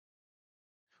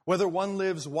 Whether one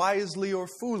lives wisely or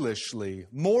foolishly,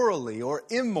 morally or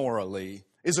immorally,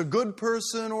 is a good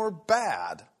person or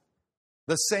bad,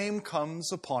 the same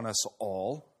comes upon us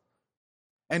all.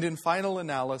 And in final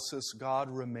analysis, God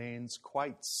remains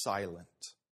quite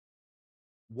silent.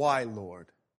 Why,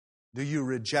 Lord, do you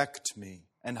reject me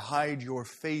and hide your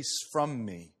face from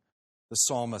me? The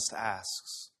psalmist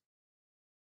asks.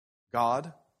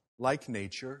 God, like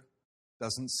nature,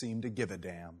 doesn't seem to give a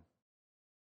damn.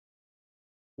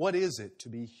 What is it to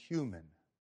be human,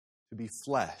 to be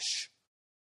flesh?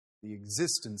 The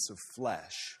existence of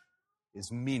flesh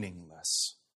is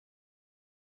meaningless.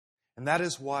 And that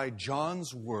is why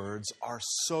John's words are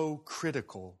so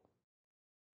critical.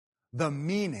 The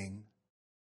meaning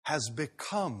has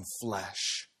become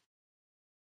flesh.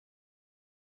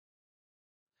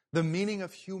 The meaning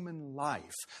of human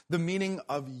life, the meaning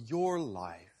of your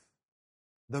life,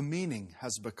 the meaning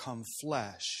has become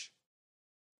flesh.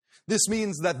 This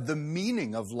means that the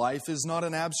meaning of life is not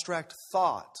an abstract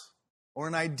thought or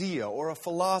an idea or a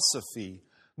philosophy.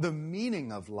 The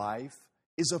meaning of life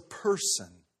is a person.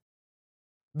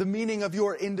 The meaning of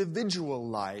your individual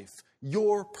life,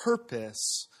 your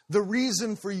purpose, the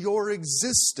reason for your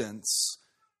existence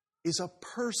is a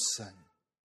person.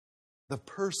 The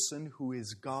person who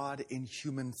is God in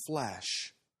human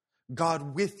flesh.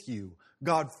 God with you,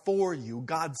 God for you,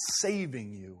 God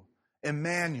saving you.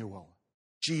 Emmanuel,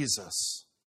 Jesus.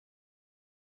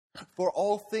 For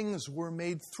all things were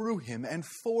made through him and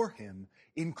for him,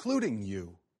 including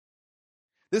you.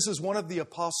 This is one of the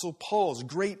Apostle Paul's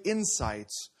great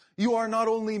insights. You are not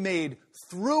only made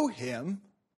through him,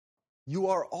 you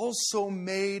are also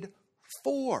made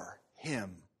for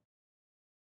him.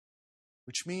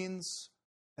 Which means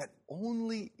that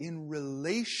only in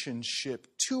relationship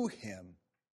to him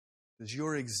does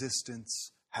your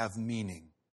existence have meaning.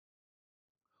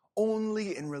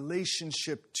 Only in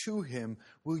relationship to him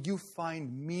will you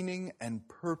find meaning and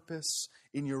purpose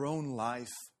in your own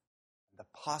life, and the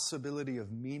possibility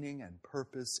of meaning and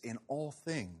purpose in all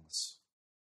things.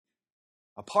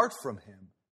 Apart from him,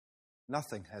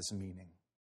 nothing has meaning.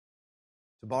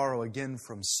 To borrow again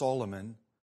from Solomon,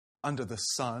 under the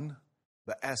sun,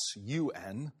 the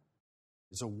S-U-N,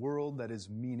 is a world that is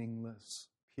meaningless,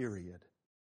 period.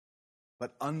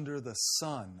 But under the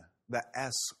sun, the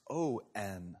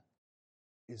S-O-N,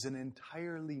 is an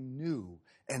entirely new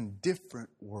and different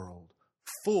world,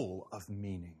 full of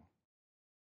meaning.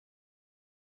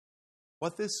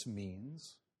 What this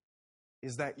means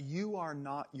is that you are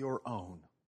not your own.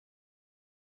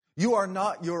 You are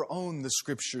not your own, the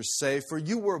Scriptures say, for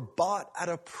you were bought at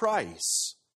a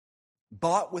price,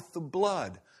 bought with the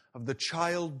blood of the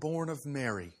child born of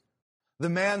Mary, the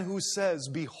man who says,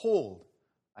 "Behold,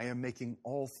 I am making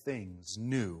all things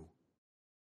new."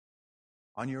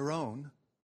 On your own,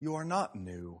 you are not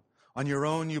new. On your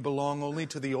own, you belong only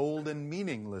to the old and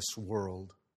meaningless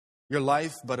world. Your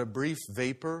life but a brief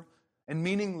vapor and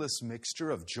meaningless mixture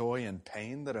of joy and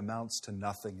pain that amounts to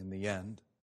nothing in the end.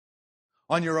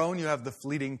 On your own, you have the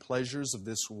fleeting pleasures of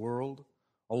this world,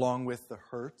 along with the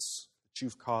hurts that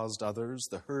you've caused others,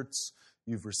 the hurts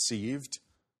you've received,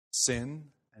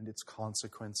 sin and its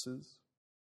consequences.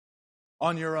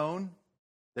 On your own,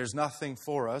 there's nothing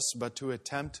for us but to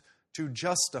attempt to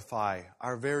justify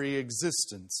our very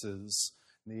existences,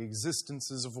 and the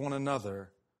existences of one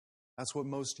another. That's what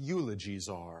most eulogies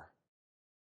are.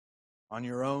 On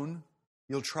your own,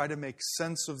 you'll try to make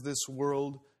sense of this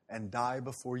world and die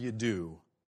before you do.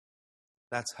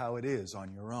 That's how it is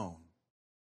on your own.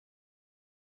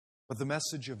 But the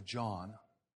message of John,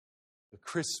 the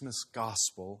Christmas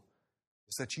gospel,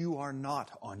 is that you are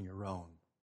not on your own.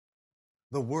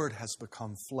 The Word has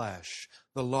become flesh,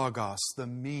 the Logos, the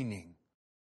meaning.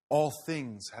 All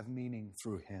things have meaning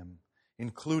through Him,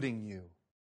 including you.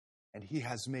 And He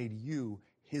has made you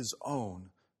His own,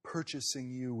 purchasing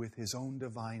you with His own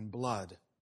divine blood.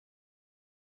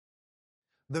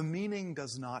 The meaning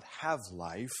does not have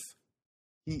life.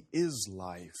 He is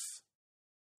life.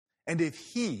 And if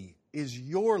He is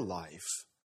your life,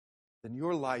 then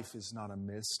your life is not a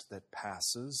mist that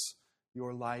passes.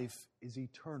 Your life is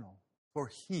eternal, for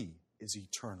He is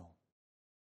eternal.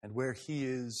 And where He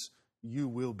is, you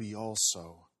will be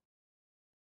also.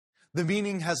 The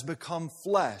meaning has become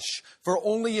flesh, for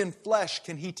only in flesh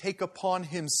can He take upon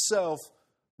Himself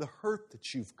the hurt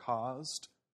that you've caused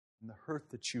and the hurt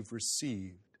that you've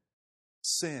received,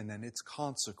 sin and its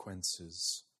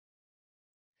consequences.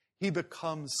 He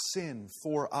becomes sin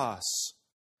for us,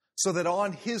 so that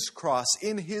on His cross,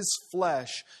 in His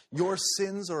flesh, your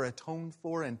sins are atoned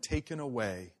for and taken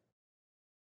away.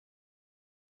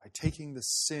 By taking the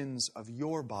sins of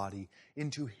your body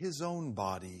into His own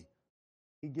body,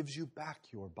 He gives you back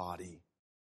your body.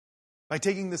 By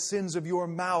taking the sins of your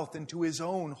mouth into His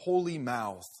own holy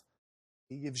mouth,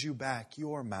 He gives you back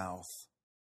your mouth.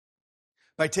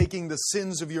 By taking the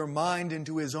sins of your mind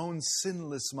into His own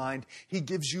sinless mind, He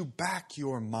gives you back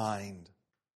your mind.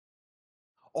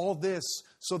 All this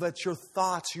so that your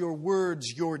thoughts, your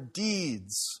words, your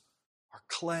deeds are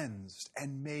cleansed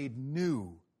and made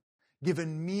new,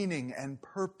 given meaning and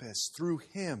purpose through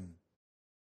Him.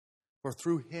 For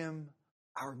through Him,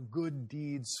 our good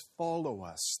deeds follow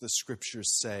us, the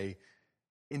Scriptures say,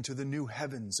 into the new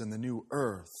heavens and the new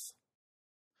earth.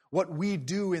 What we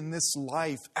do in this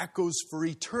life echoes for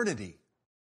eternity,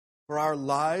 for our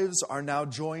lives are now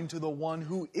joined to the one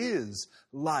who is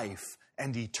life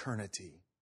and eternity.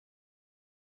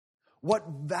 What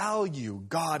value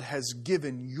God has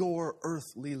given your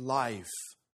earthly life,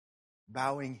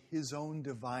 bowing His own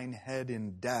divine head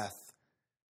in death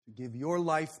to give your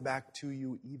life back to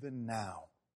you even now.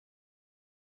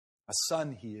 A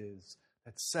sun He is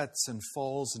that sets and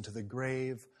falls into the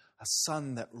grave, a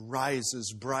sun that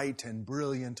rises bright and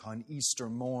brilliant on Easter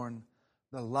morn,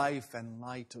 the life and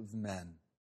light of men.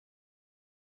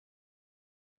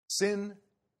 Sin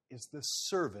is the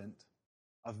servant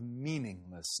of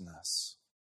meaninglessness.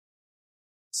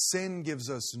 Sin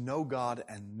gives us no God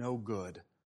and no good,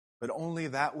 but only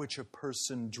that which a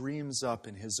person dreams up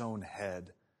in his own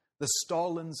head, the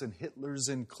Stalins and Hitlers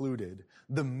included,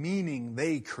 the meaning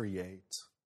they create.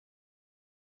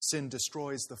 Sin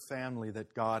destroys the family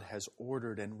that God has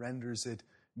ordered and renders it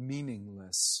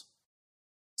meaningless.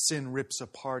 Sin rips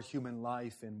apart human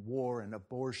life in war and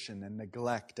abortion and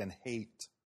neglect and hate,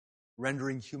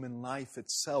 rendering human life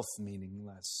itself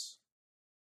meaningless.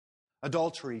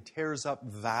 Adultery tears up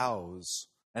vows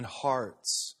and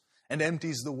hearts and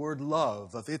empties the word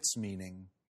love of its meaning.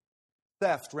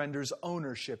 Theft renders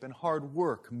ownership and hard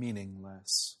work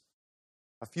meaningless.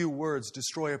 A few words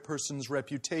destroy a person's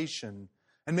reputation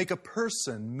and make a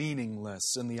person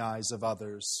meaningless in the eyes of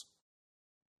others.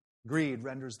 Greed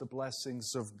renders the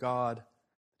blessings of God that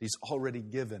He's already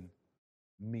given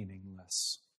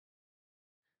meaningless.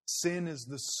 Sin is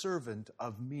the servant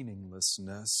of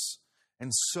meaninglessness,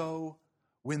 and so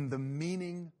when the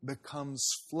meaning becomes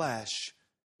flesh,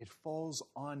 it falls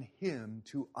on Him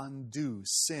to undo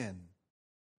sin.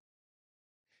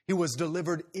 He was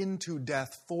delivered into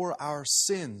death for our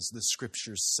sins, the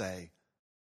Scriptures say,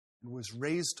 and was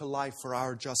raised to life for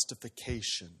our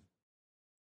justification.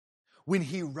 When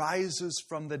He rises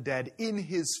from the dead in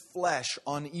His flesh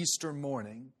on Easter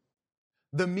morning,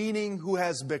 the meaning who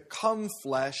has become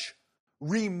flesh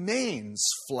remains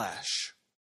flesh,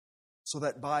 so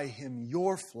that by Him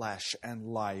your flesh and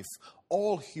life,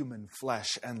 all human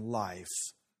flesh and life,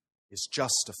 is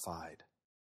justified.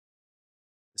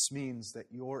 This means that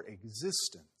your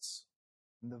existence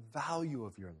and the value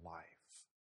of your life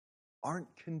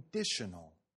aren't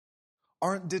conditional,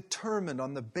 aren't determined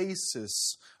on the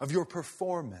basis of your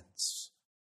performance,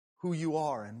 who you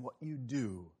are and what you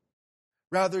do.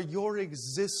 Rather, your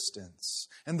existence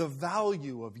and the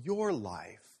value of your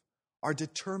life are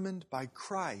determined by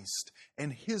Christ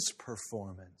and His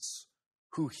performance,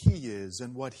 who He is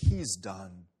and what He's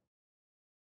done.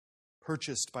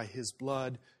 Purchased by His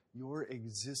blood, your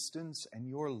existence and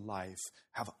your life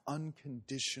have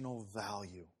unconditional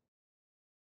value.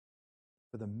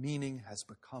 For the meaning has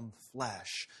become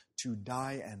flesh to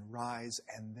die and rise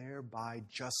and thereby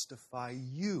justify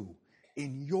you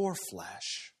in your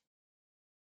flesh.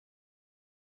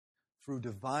 Through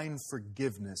divine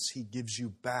forgiveness, He gives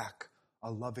you back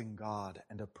a loving God,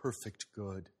 and a perfect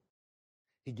good.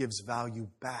 He gives value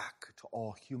back to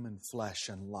all human flesh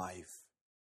and life.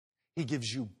 He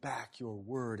gives you back your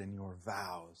word and your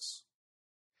vows.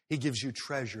 He gives you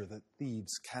treasure that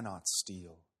thieves cannot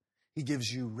steal. He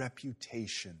gives you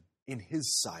reputation in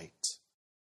His sight.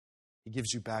 He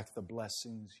gives you back the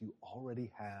blessings you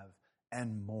already have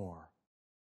and more.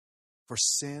 For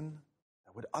sin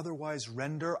that would otherwise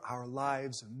render our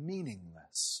lives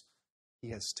meaningless, He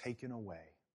has taken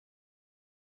away.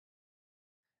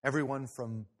 Everyone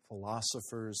from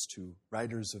philosophers to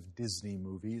writers of Disney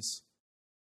movies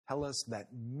tell us that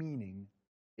meaning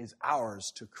is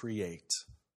ours to create.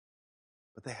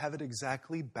 But they have it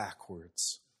exactly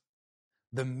backwards.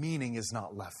 The meaning is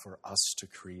not left for us to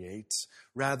create.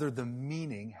 Rather, the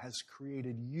meaning has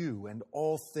created you and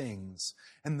all things,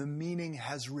 and the meaning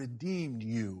has redeemed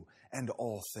you and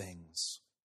all things.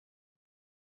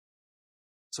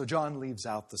 So John leaves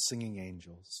out the singing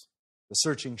angels, the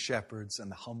searching shepherds, and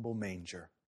the humble manger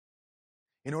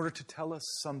in order to tell us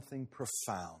something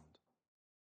profound.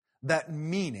 That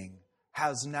meaning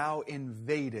has now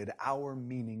invaded our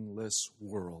meaningless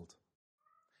world.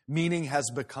 Meaning has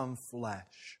become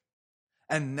flesh.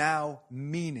 And now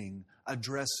meaning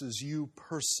addresses you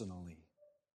personally.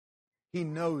 He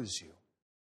knows you,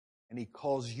 and He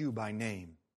calls you by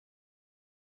name.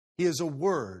 He is a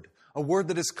word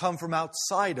that has come from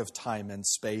outside of time and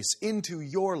space into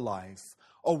your life,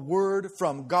 a word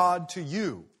from God to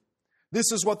you. This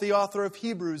is what the author of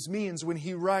Hebrews means when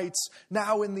he writes,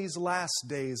 "Now in these last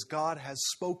days God has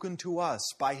spoken to us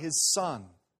by His Son."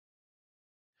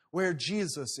 Where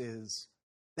Jesus is,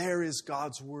 there is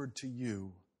God's word to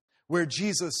you. Where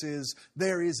Jesus is,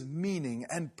 there is meaning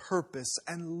and purpose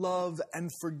and love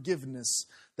and forgiveness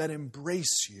that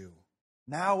embrace you,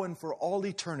 now and for all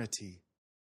eternity.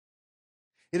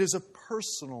 It is a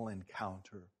personal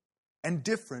encounter and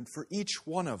different for each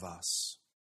one of us.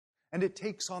 And it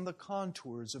takes on the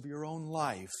contours of your own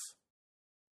life.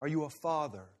 Are you a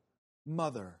father,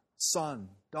 mother,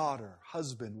 son, daughter,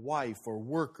 husband, wife, or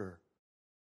worker?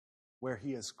 Where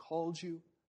He has called you,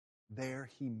 there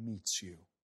He meets you.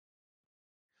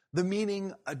 The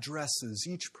meaning addresses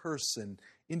each person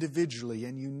individually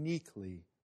and uniquely,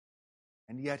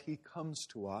 and yet He comes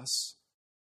to us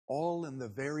all in the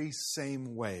very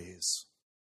same ways.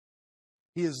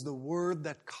 He is the word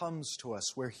that comes to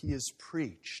us where He is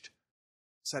preached,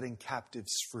 setting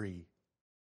captives free.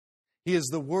 He is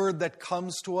the word that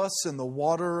comes to us in the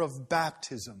water of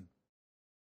baptism,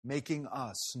 making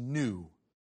us new.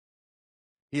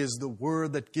 He is the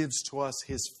word that gives to us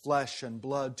His flesh and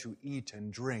blood to eat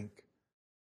and drink,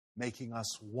 making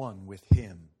us one with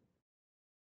Him.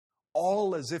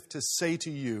 All as if to say to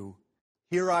you,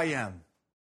 "Here I am.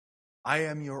 I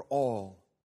am your all.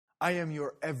 I am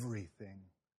your everything.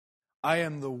 I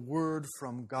am the word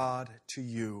from God to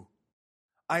you.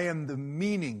 I am the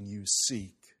meaning you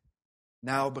seek,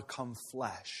 now become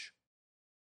flesh,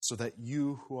 so that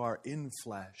you who are in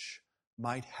flesh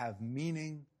might have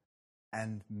meaning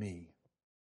and me."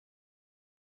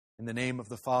 In the name of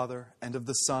the Father, and of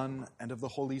the Son, and of the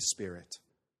Holy Spirit.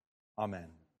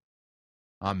 Amen.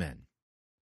 Amen.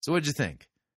 So what'd you think?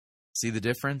 See the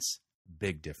difference?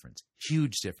 Big difference.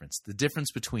 Huge difference. The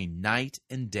difference between night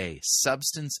and day,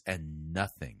 substance and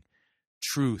nothing,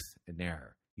 truth and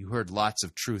error. You heard lots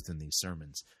of truth in these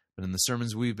sermons, but in the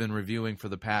sermons we've been reviewing for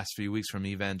the past few weeks from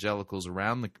evangelicals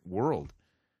around the world,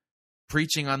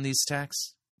 preaching on these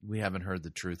texts, we haven't heard the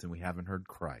truth and we haven't heard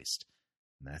Christ.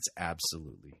 And that's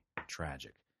absolutely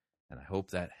tragic. And I hope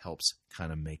that helps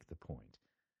kind of make the point.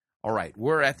 All right,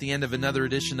 we're at the end of another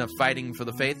edition of Fighting for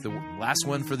the Faith, the last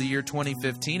one for the year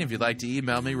 2015. If you'd like to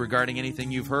email me regarding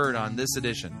anything you've heard on this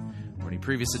edition or any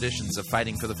previous editions of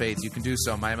Fighting for the Faith, you can do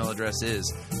so. My email address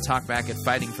is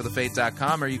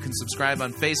talkback@fightingforthefaith.com, or you can subscribe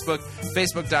on Facebook,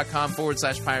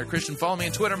 facebook.com/Pirate Christian. Follow me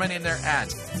on Twitter, my name there,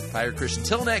 @Pirate Christian.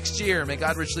 Till next year, may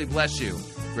God richly bless you.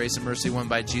 Grace and mercy won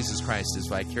by Jesus Christ, His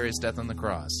vicarious death on the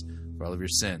cross for all of your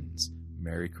sins.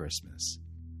 Merry Christmas.